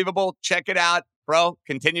unbelievable. Check it out, bro.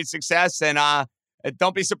 Continued success. And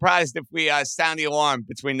don't be surprised if we sound the alarm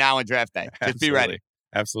between now and draft day. Just be ready.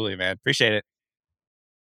 Absolutely, man. Appreciate it.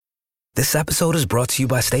 This episode is brought to you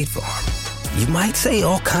by State Farm. You might say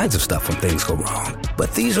all kinds of stuff when things go wrong,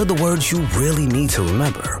 but these are the words you really need to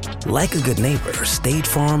remember. Like a good neighbor, State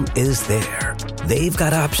Farm is there. They've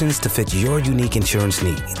got options to fit your unique insurance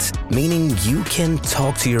needs, meaning you can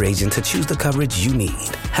talk to your agent to choose the coverage you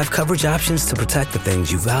need. Have coverage options to protect the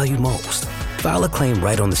things you value most. File a claim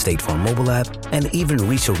right on the State Farm mobile app and even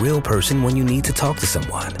reach a real person when you need to talk to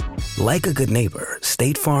someone. Like a good neighbor,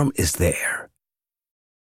 State Farm is there.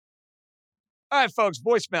 All right, folks,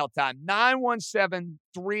 voicemail time.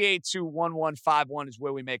 917-382-1151 is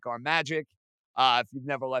where we make our magic. If you've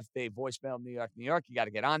never left a voicemail in New York, you got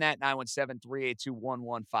to get on that.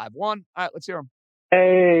 917-382-1151. All right, let's hear them.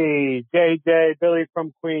 Hey, JJ, Billy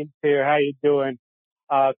from Queens here. How you doing?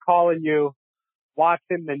 Calling you,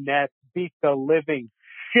 watching the Nets beat the living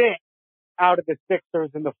shit out of the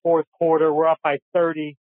Sixers in the fourth quarter. We're up by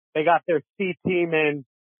 30. They got their C team in.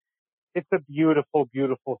 It's a beautiful,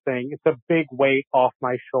 beautiful thing. It's a big weight off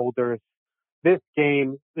my shoulders. This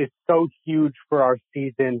game is so huge for our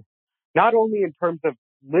season, not only in terms of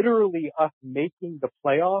literally us making the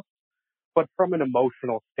playoffs, but from an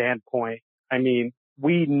emotional standpoint. I mean,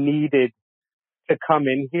 we needed to come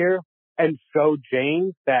in here and show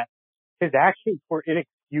James that his actions were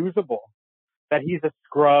inexcusable, that he's a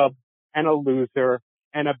scrub and a loser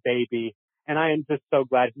and a baby. And I am just so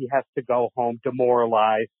glad he has to go home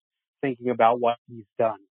demoralized, thinking about what he's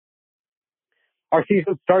done. Our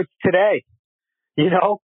season starts today. You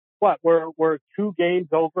know what? We're 2 games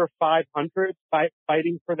over 500,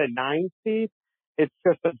 fighting for the 9 seed. It's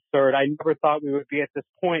just absurd. I never thought we would be at this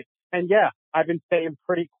point. And yeah, I've been staying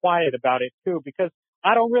pretty quiet about it too, because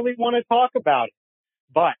I don't really want to talk about it.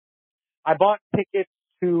 But I bought tickets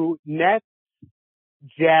to Nets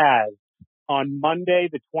Jazz on Monday,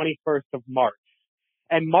 the 21st of March.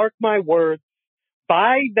 And mark my words,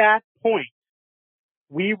 by that point,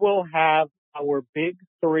 we will have our big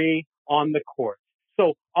 3 on the court.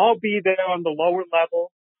 So I'll be there on the lower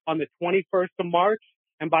level on the 21st of March.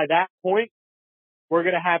 And by that point, we're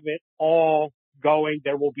going to have it all going.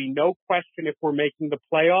 There will be no question if we're making the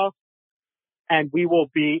playoffs. And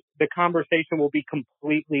the conversation will be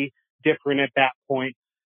completely different at that point.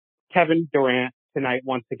 Kevin Durant tonight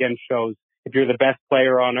once again shows if you're the best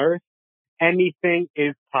player on earth, anything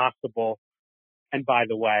is possible. And by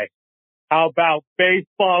the way, how about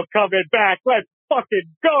baseball coming back? Let's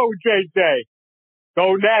fucking go, JJ.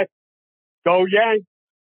 Go Nets. Go Yanks.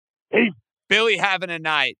 Peace. Billy having a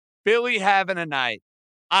night.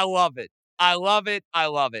 I love it. I love it.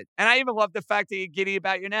 And I even love the fact that you're giddy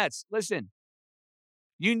about your Nets. Listen,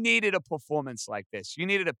 you needed a performance like this. You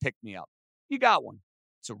needed a pick-me-up. You got one.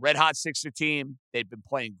 It's a red-hot Sixer team. They've been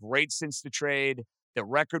playing great since the trade. Their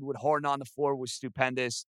record with Harden on the floor was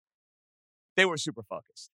stupendous. They were super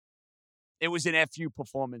focused. It was an FU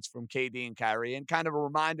performance from KD and Kyrie, and kind of a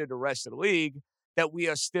reminder to the rest of the league that we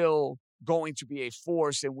are still going to be a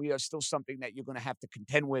force, and we are still something that you're going to have to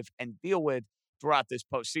contend with and deal with throughout this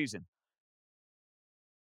postseason.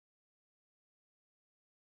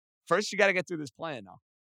 First, you got to get through this plan now.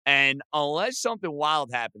 And unless something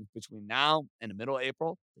wild happens between now and the middle of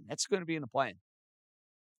April, the Nets are going to be in the plan.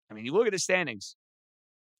 I mean, you look at the standings.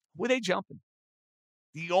 Who are they jumping?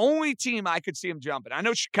 The only team I could see them jumping. I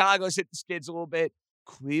know Chicago's hit the skids a little bit.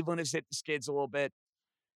 Cleveland has hit the skids a little bit.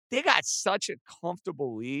 They got such a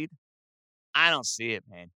comfortable lead. I don't see it,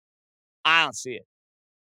 man. I don't see it.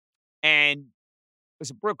 And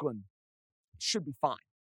listen, Brooklyn should be fine.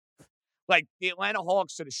 Like the Atlanta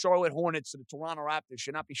Hawks or the Charlotte Hornets or the Toronto Raptors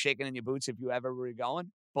should not be shaking in your boots if you ever were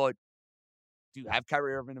going. But do you have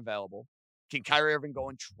Kyrie Irving available? Can Kyrie Irving go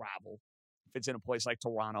and travel if it's in a place like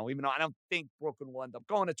Toronto? Even though I don't think Brooklyn will end up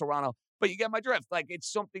going to Toronto. But you get my drift. Like, it's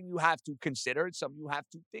something you have to consider. It's something you have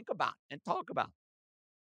to think about and talk about.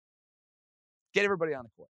 Get everybody on the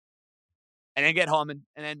court. And then get humming.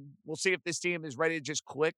 And then we'll see if this team is ready to just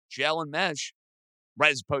click, gel, and mesh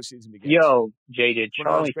right as the postseason begins. Yo, JJ, One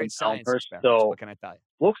of those Charlie from great science Elmhurst. experiments. So, What can I tell you?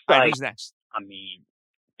 looks All right, like, who's next? I mean,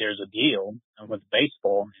 there's a deal with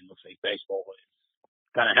baseball, and it looks like baseball is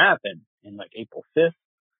going to happen in like April 5th.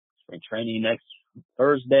 Spring training next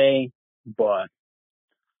Thursday.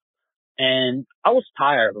 And I was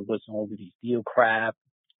tired of listening over these deal crap.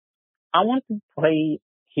 I want to play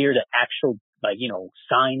hear the actual,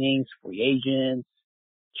 signings, free agents,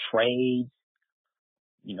 trades,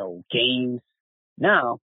 games.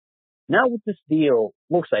 Now what this deal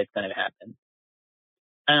looks like it's going to happen.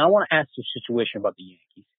 And I want to ask you a situation about the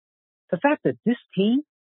Yankees. The fact that this team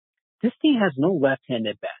has no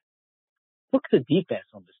left-handed bat. Look at the defense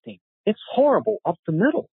on this team. It's horrible up the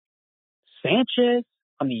middle. Sanchez,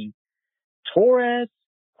 Torres,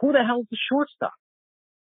 who the hell is the shortstop?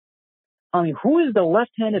 Who is the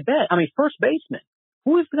left-handed bat? First baseman.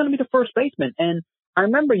 Who is going to be the first baseman? And I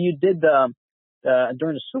remember you did during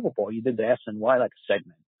the Super Bowl, you did the SNY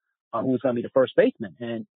segment on who's going to be the first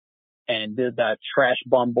baseman. And did that trash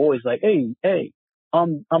bum boys hey,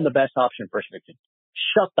 I'm the best option for first baseman.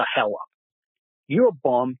 Shut the hell up. You're a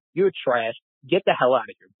bum. You're trash. Get the hell out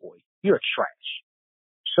of here, boy. You're trash.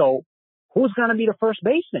 So who's going to be the first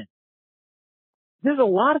baseman? There's a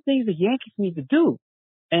lot of things the Yankees need to do.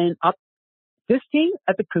 And this team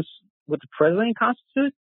with the president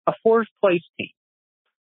constitutes a fourth place team.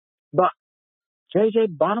 But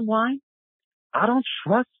JJ, bottom line, I don't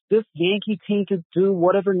trust this Yankee team to do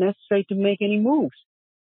whatever necessary to make any moves.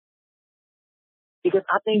 Because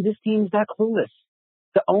I think this team is that clueless.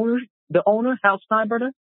 The owner, Hal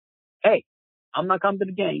Steinbrenner, hey, I'm not coming to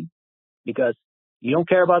the game because you don't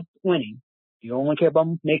care about winning. You only care about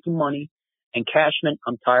making money. And Cashman,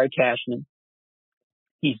 I'm tired of Cashman.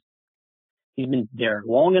 He's been there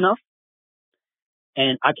long enough.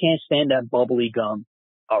 And I can't stand that bubbly gum,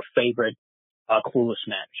 our favorite clueless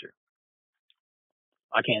manager.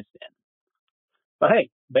 I can't stand it. But hey,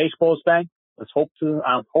 baseball's back.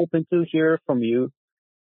 I'm hoping to hear from you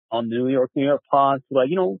on the New York Pod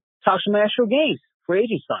to talk some actual games, free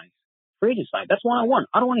agent signs. That's what I want.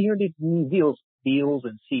 I don't want to hear these deals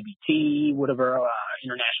and CBT, whatever,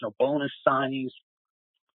 international bonus signings,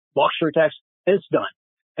 luxury tax. It's done.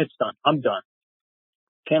 I'm done.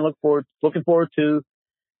 Looking forward to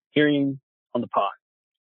hearing on the pod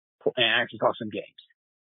and actually talk some games.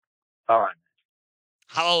 All right.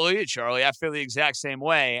 Hallelujah, Charlie. I feel the exact same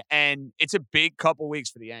way. And it's a big couple weeks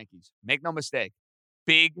for the Yankees. Make no mistake.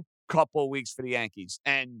 Big couple weeks for the Yankees.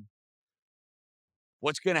 And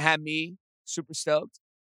what's going to have me super stoked?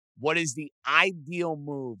 What is the ideal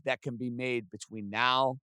move that can be made between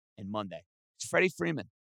now and Monday? It's Freddie Freeman.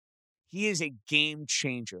 He is a game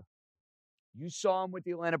changer. You saw him with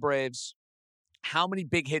the Atlanta Braves. How many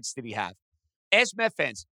big hits did he have? Ask Met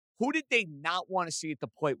fans, who did they not want to see at the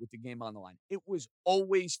plate with the game on the line? It was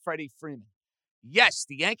always Freddie Freeman. Yes,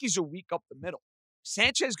 the Yankees are weak up the middle.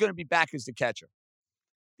 Sanchez is going to be back as the catcher.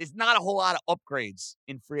 There's not a whole lot of upgrades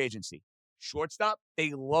in free agency. Shortstop,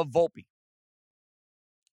 they love Volpe.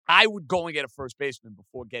 I would go and get a first baseman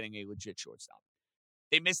before getting a legit shortstop.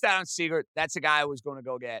 They missed out on Seager. That's a guy I was going to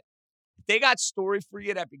go get. If they got Story for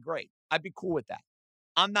you, that'd be great. I'd be cool with that.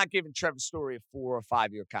 I'm not giving Trevor Story a 4 or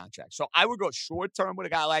 5 year contract. So I would go short term with a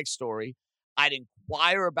guy like Story. I'd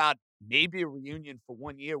inquire about maybe a reunion for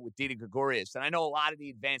 1 year with Didi Gregorius. And I know a lot of the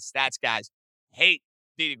advanced stats guys hate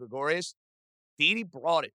Didi Gregorius. Didi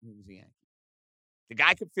brought it when he was a Yankee. The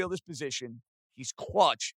guy could fill this position. He's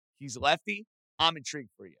clutch. He's lefty. I'm intrigued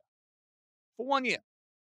for a year. For 1 year.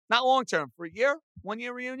 Not long term. For a year, 1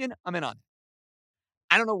 year reunion, I'm in on it.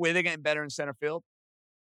 I don't know where they're getting better in center field.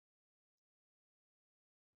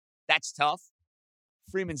 That's tough.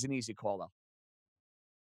 Freeman's an easy call, though.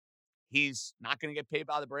 He's not going to get paid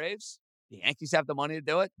by the Braves. The Yankees have the money to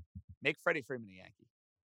do it. Make Freddie Freeman a Yankee.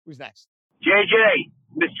 Who's next? JJ,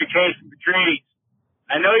 Mr. K from Patrides.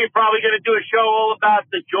 I know you're probably going to do a show all about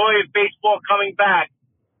the joy of baseball coming back,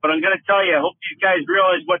 but I'm going to tell you, I hope you guys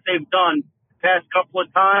realize what they've done the past couple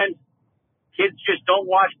of times. Kids just don't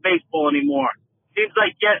watch baseball anymore. Seems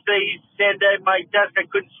like yesterday you said at my desk I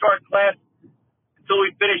couldn't start class until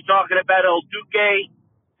we finished talking about El Duque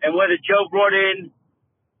and whether Joe brought in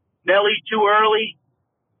Nelly too early.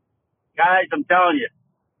 Guys, I'm telling you,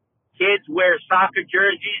 kids wear soccer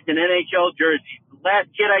jerseys and NHL jerseys. The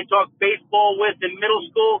last kid I talked baseball with in middle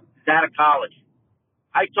school is out of college.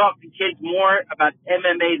 I talk to kids more about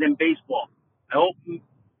MMA than baseball. I hope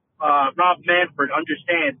Rob Manfred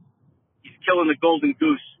understands he's killing the golden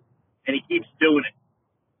goose, and he keeps doing it.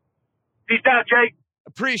 Peace out, Jake.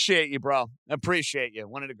 Appreciate you, bro. Appreciate you.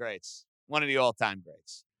 One of the greats. One of the all-time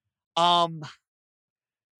greats.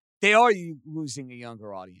 They are losing a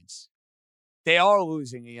younger audience. They are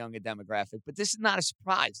losing a younger demographic, but this is not a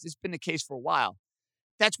surprise. This has been the case for a while.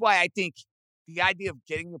 That's why I think the idea of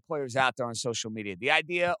getting the players out there on social media, the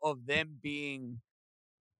idea of them being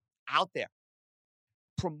out there,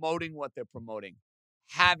 promoting what they're promoting,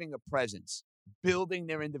 having a presence, building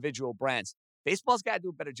their individual brands. Baseball's got to do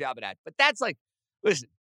a better job of that. But that's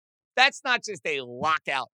That's not just a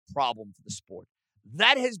lockout problem for the sport.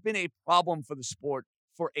 That has been a problem for the sport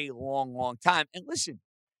for a long, long time. And listen,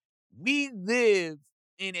 we live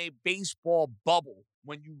in a baseball bubble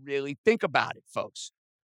when you really think about it, folks.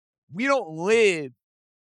 We don't live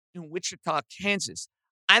in Wichita, Kansas.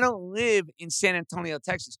 I don't live in San Antonio,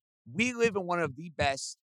 Texas. We live in one of the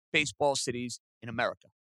best baseball cities in America,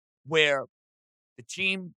 where the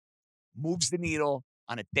team moves the needle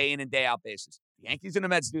on a day in and day out basis. The Yankees and the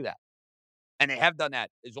Mets do that. And they have done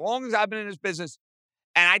that as long as I've been in this business.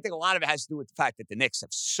 And I think a lot of it has to do with the fact that the Knicks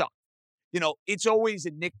have sucked. It's always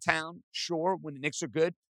a Knick town, sure, when the Knicks are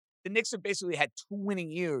good. The Knicks have basically had 2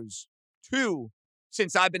 winning years,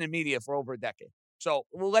 since I've been in media for over a decade. So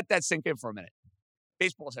we'll let that sink in for a minute.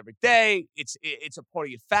 Baseball's every day. It's a part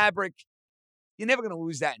of your fabric. You're never going to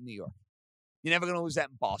lose that in New York. You're never going to lose that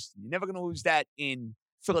in Boston. You're never going to lose that in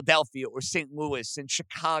Philadelphia or St. Louis and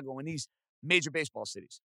Chicago and these major baseball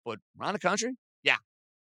cities. But around the country, yeah,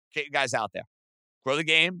 get you guys out there. Grow the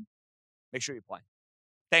game. Make sure you're playing.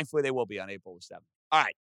 Thankfully, they will be on April 7th. All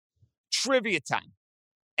right. Trivia time.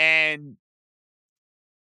 And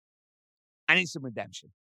I need some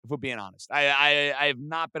redemption, if we're being honest. I have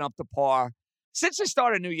not been up to par since the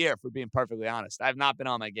start of New Year, if we're being perfectly honest. I have not been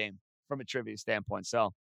on my game from a trivia standpoint.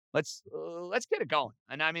 So let's get it going.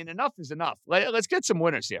 And I mean, enough is enough. Let's get some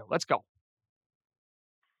winners here. Let's go.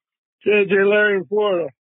 JJ Larry in Florida.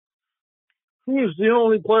 Who is the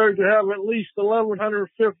only player to have at least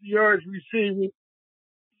 1,150 yards receiving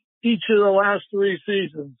each of the last 3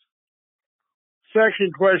 seasons?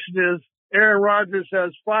 Second question is, Aaron Rodgers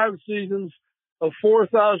has 5 seasons of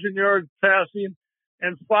 4,000 yards passing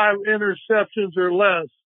and 5 interceptions or less.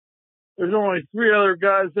 There's only 3 other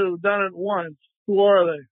guys that have done it once. Who are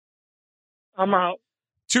they? I'm out.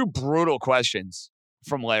 2 brutal questions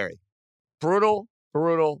from Larry. Brutal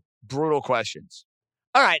questions.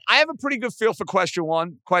 All right, I have a pretty good feel for question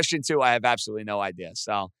 1. Question 2, I have absolutely no idea.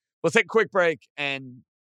 So we'll take a quick break, and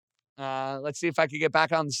let's see if I can get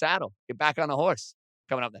back on the saddle, get back on the horse.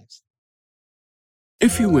 Coming up next.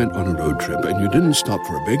 If you went on a road trip and you didn't stop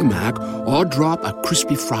for a Big Mac or drop a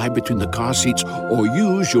crispy fry between the car seats or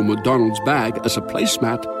use your McDonald's bag as a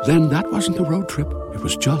placemat, then that wasn't a road trip. It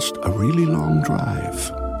was just a really long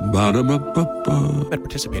drive. Ba-da-ba-ba-ba. At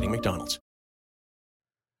participating McDonald's.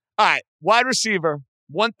 All right, wide receiver,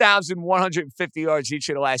 1,150 yards each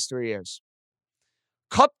of the last 3 years.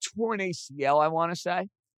 Cup torn ACL, I want to say.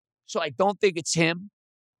 So I don't think it's him.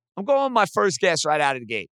 I'm going with my first guess right out of the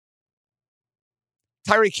gate.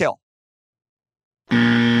 Tyreek Hill.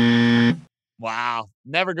 Wow.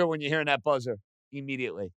 Never good when you're hearing that buzzer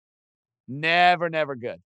immediately. Never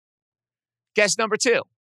good. Guess number 2.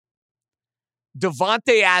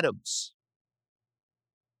 Devontae Adams.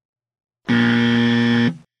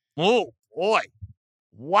 Oh, boy.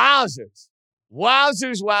 Wowzers.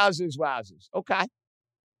 Okay.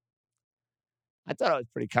 I thought I was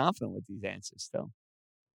pretty confident with these answers, though.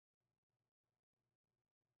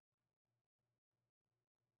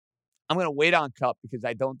 I'm going to wait on Kupp because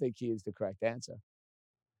I don't think he is the correct answer.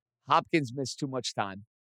 Hopkins missed too much time.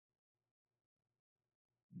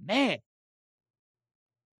 Man.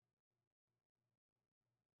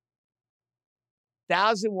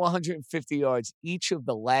 $1,150 yards each of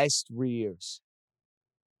the last 3 years.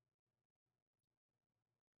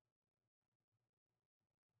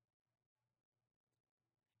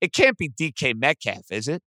 It can't be DK Metcalf, is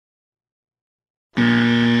it?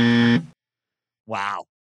 Wow.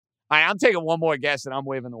 All right, I'm taking one more guess, and I'm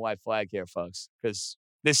waving the white flag here, folks, because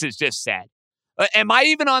this is just sad. Am I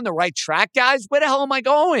even on the right track, guys? Where the hell am I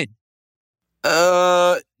going?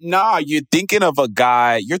 Nah, you're thinking of a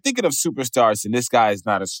guy. You're thinking of superstars, and this guy is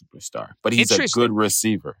not a superstar, but he's a good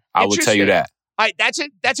receiver. I will tell you that. All right, that's a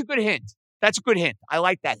good hint. That's a good hint. I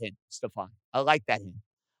like that hint, Stefan. I like that hint.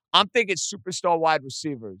 I'm thinking superstar wide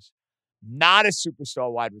receivers, not a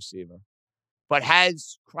superstar wide receiver, but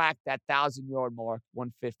has cracked that 1,000-yard mark,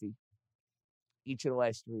 150, each of the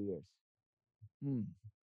last 3 years. I'm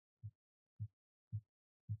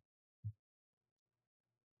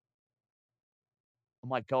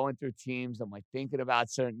like going through teams. I'm like thinking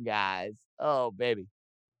about certain guys. Oh, baby.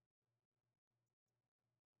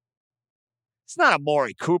 It's not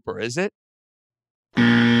Amari Cooper, is it?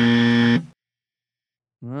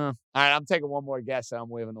 All right, I'm taking one more guess, and I'm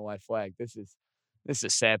waving the white flag. This is a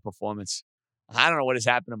sad performance. I don't know what has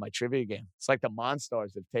happened in my trivia game. It's like the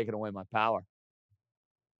Monstars have taken away my power.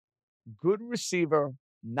 Good receiver,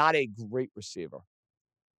 not a great receiver.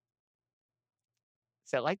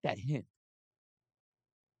 So I like that hint.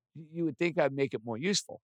 You would think I'd make it more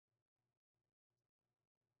useful.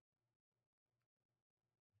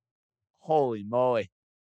 Holy moly.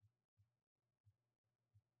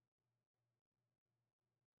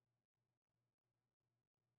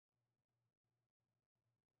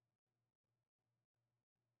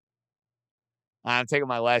 I'm taking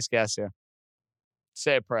my last guess here.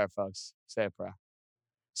 Say a prayer, folks. Say a prayer.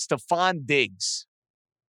 Stephon Diggs.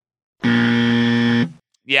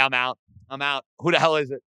 Yeah, I'm out. Who the hell is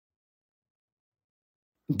it?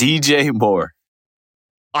 DJ Moore.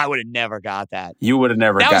 I would have never got that. You would have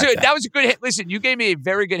never got that. That was a good hit. Listen, you gave me a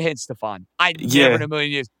very good hint, Stephon. I never in a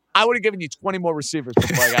million years. I would have given you 20 more receivers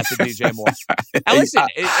before I got to DJ Moore. And listen,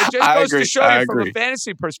 it just goes to show you from a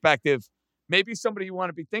fantasy perspective, maybe somebody you want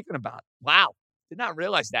to be thinking about. Wow. Did not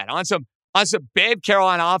realize that. On some bad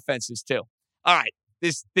Carolina offenses, too. All right.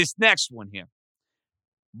 This next one here.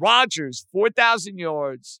 Rodgers, 4,000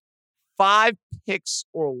 yards, 5 picks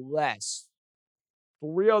or less.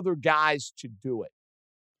 3 other guys to do it.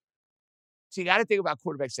 So you got to think about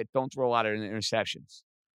quarterbacks that don't throw a lot of interceptions.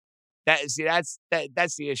 That's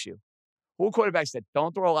the issue. Who are quarterbacks that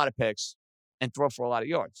don't throw a lot of picks and throw for a lot of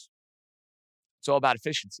yards? It's all about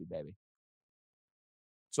efficiency, baby.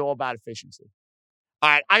 It's all about efficiency. All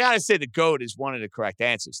right, I got to say the GOAT is one of the correct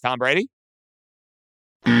answers. Tom Brady?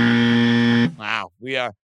 Wow, we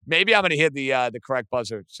are. Maybe I'm going to hit the correct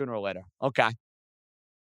buzzer sooner or later. Okay.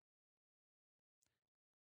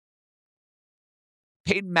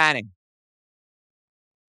 Peyton Manning.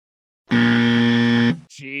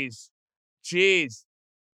 Jeez.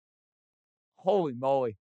 Holy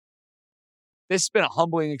moly. This has been a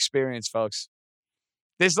humbling experience, folks.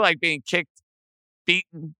 This is like being kicked,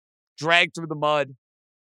 beaten, dragged through the mud.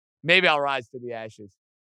 Maybe I'll rise to the ashes.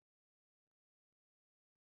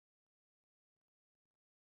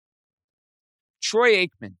 Troy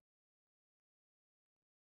Aikman.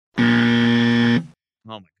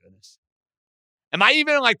 Oh, my goodness. Am I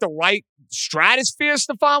even in like the right stratosphere,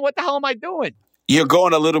 Stephon? What the hell am I doing? You're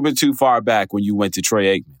going a little bit too far back when you went to Troy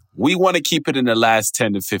Aikman. We want to keep it in the last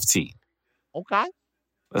 10 to 15. Okay.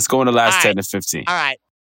 Let's go in the last 10 to 15. All right.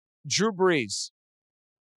 Drew Brees.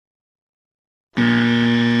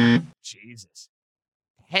 Jesus.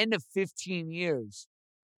 10 to 15 years.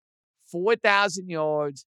 4,000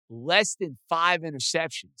 yards, less than 5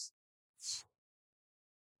 interceptions.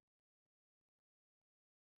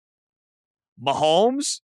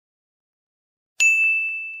 Mahomes?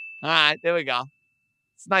 All right, there we go.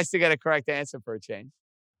 It's nice to get a correct answer for a change.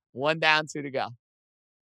 1 down, 2 to go.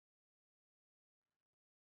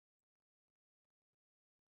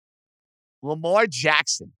 Lamar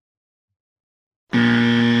Jackson.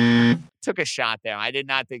 Took a shot there. I did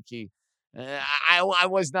not think he... I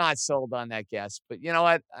was not sold on that guess. But you know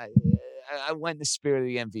what? I went in the spirit of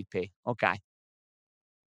the MVP. Okay.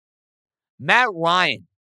 Matt Ryan.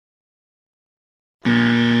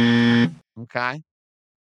 Okay.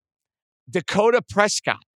 Dakota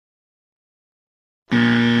Prescott. All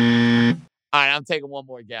right, I'm taking one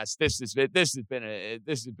more guess. This has been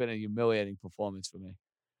a humiliating performance for me.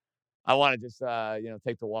 I want to just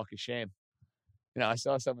take the walk of shame. I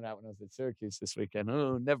saw some of that when I was at Syracuse this weekend.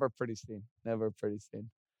 Oh, never pretty seen. Never pretty seen.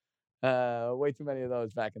 Way too many of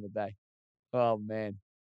those back in the day. Oh man.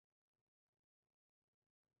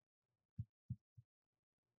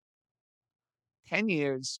 $10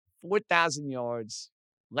 years, 4,000 yards,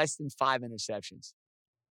 less than 5 interceptions.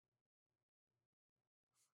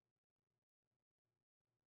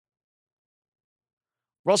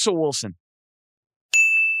 Russell Wilson.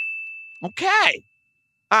 Okay.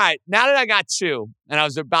 All right. Now that I got 2 and I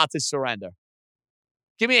was about to surrender,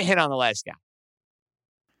 give me a hint on the last guy.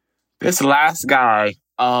 This last guy,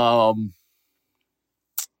 how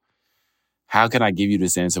can I give you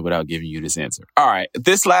this answer without giving you this answer? All right.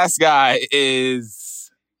 This last guy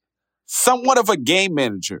is somewhat of a game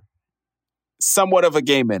manager.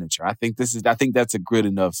 I think that's a good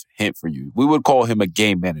enough hint for you. We would call him a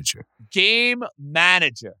game manager. Game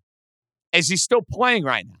manager. Is he still playing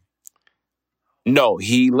right now? No,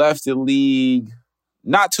 he left the league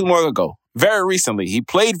not too long ago. Very recently. He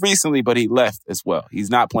played recently, but he left as well. He's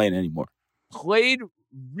not playing anymore. Played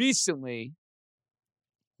recently,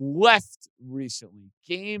 left recently.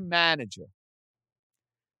 Game manager.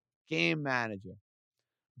 Good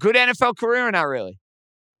NFL career or not really?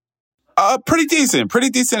 Pretty decent. Pretty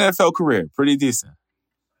decent NFL career. Pretty decent.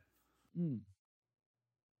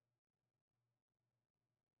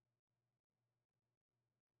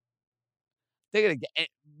 They're going to get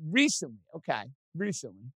recently. Okay.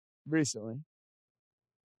 Recently.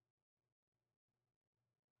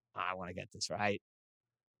 I want to get this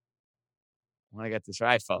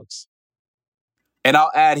right. Folks. And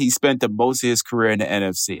I'll add he spent the most of his career in the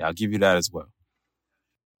NFC. I'll give you that as well.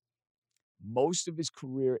 Most of his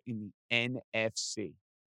career in the NFC.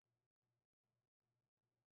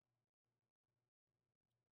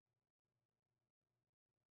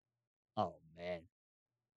 Oh, man.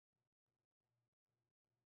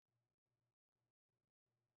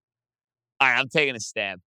 All right, I'm taking a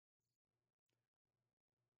stab.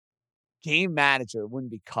 Game manager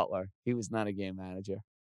wouldn't be Cutler. He was not a game manager.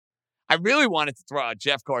 I really wanted to throw out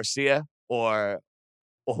Jeff Garcia or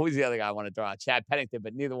who's the other guy I want to throw out? Chad Pennington,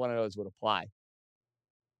 but neither one of those would apply.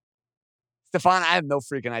 Stefan, I have no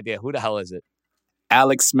freaking idea. Who the hell is it?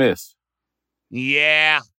 Alex Smith.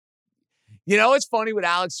 Yeah. You know what's funny with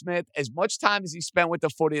Alex Smith? As much time as he spent with the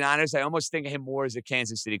 49ers, I almost think of him more as a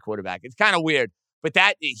Kansas City quarterback. It's kind of weird. But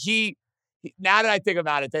that now that I think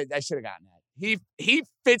about it, I should have gotten that. He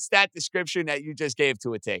fits that description that you just gave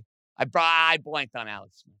to a T. I blanked on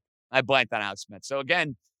Alex Smith. So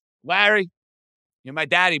again, Larry, you're my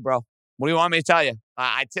daddy, bro. What do you want me to tell you?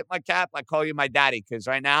 I tip my cap. I call you my daddy because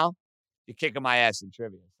right now you're kicking my ass in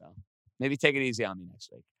trivia. So maybe take it easy on me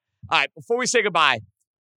next week. All right, before we say goodbye,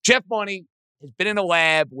 Jeff Money has been in a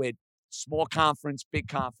lab with small conference, big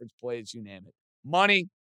conference players, you name it. Money,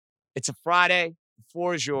 it's a Friday. The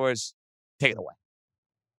floor is yours. Take it away.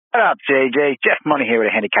 What up, JJ? Jeff Money here with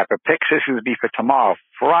a handicapper picks. This is be for tomorrow,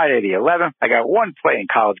 Friday the 11th. I got one play in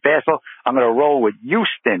college basketball. I'm going to roll with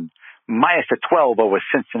Houston minus the 12 over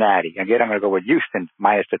Cincinnati. Again, I'm going to go with Houston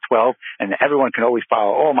minus the 12. And everyone can always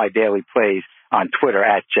follow all my daily plays on Twitter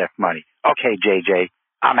at Jeff Money. Okay, JJ,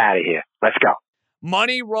 I'm out of here. Let's go.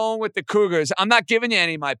 Money rolling with the Cougars. I'm not giving you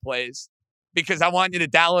any of my plays because I want you to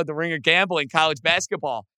download the Ringer Gambling College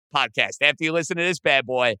Basketball podcast. After you listen to this bad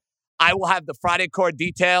boy, I will have the Friday card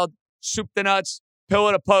detailed, soup to nuts,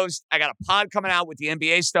 pillow to post. I got a pod coming out with the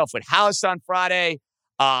NBA stuff with House on Friday.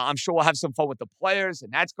 I'm sure we'll have some fun with the players,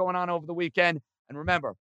 and that's going on over the weekend. And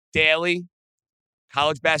remember, daily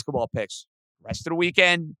college basketball picks, rest of the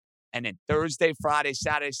weekend, and then Thursday, Friday,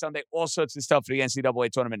 Saturday, Sunday, all sorts of stuff for the NCAA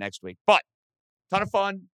tournament next week. But ton of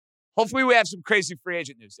fun. Hopefully we have some crazy free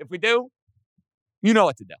agent news. If we do, you know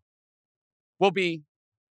what to do. We'll be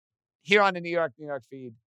here on the New York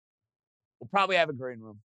feed. We'll probably have a green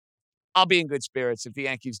room. I'll be in good spirits if the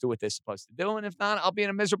Yankees do what they're supposed to do. And if not, I'll be in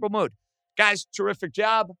a miserable mood. Guys, terrific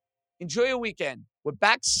job. Enjoy your weekend. We're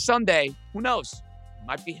back Sunday. Who knows? You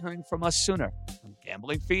might be hearing from us sooner on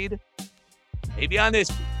Gambling Feed. Maybe on this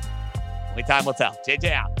feed. Only time will tell.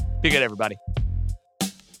 JJ out. Be good, everybody.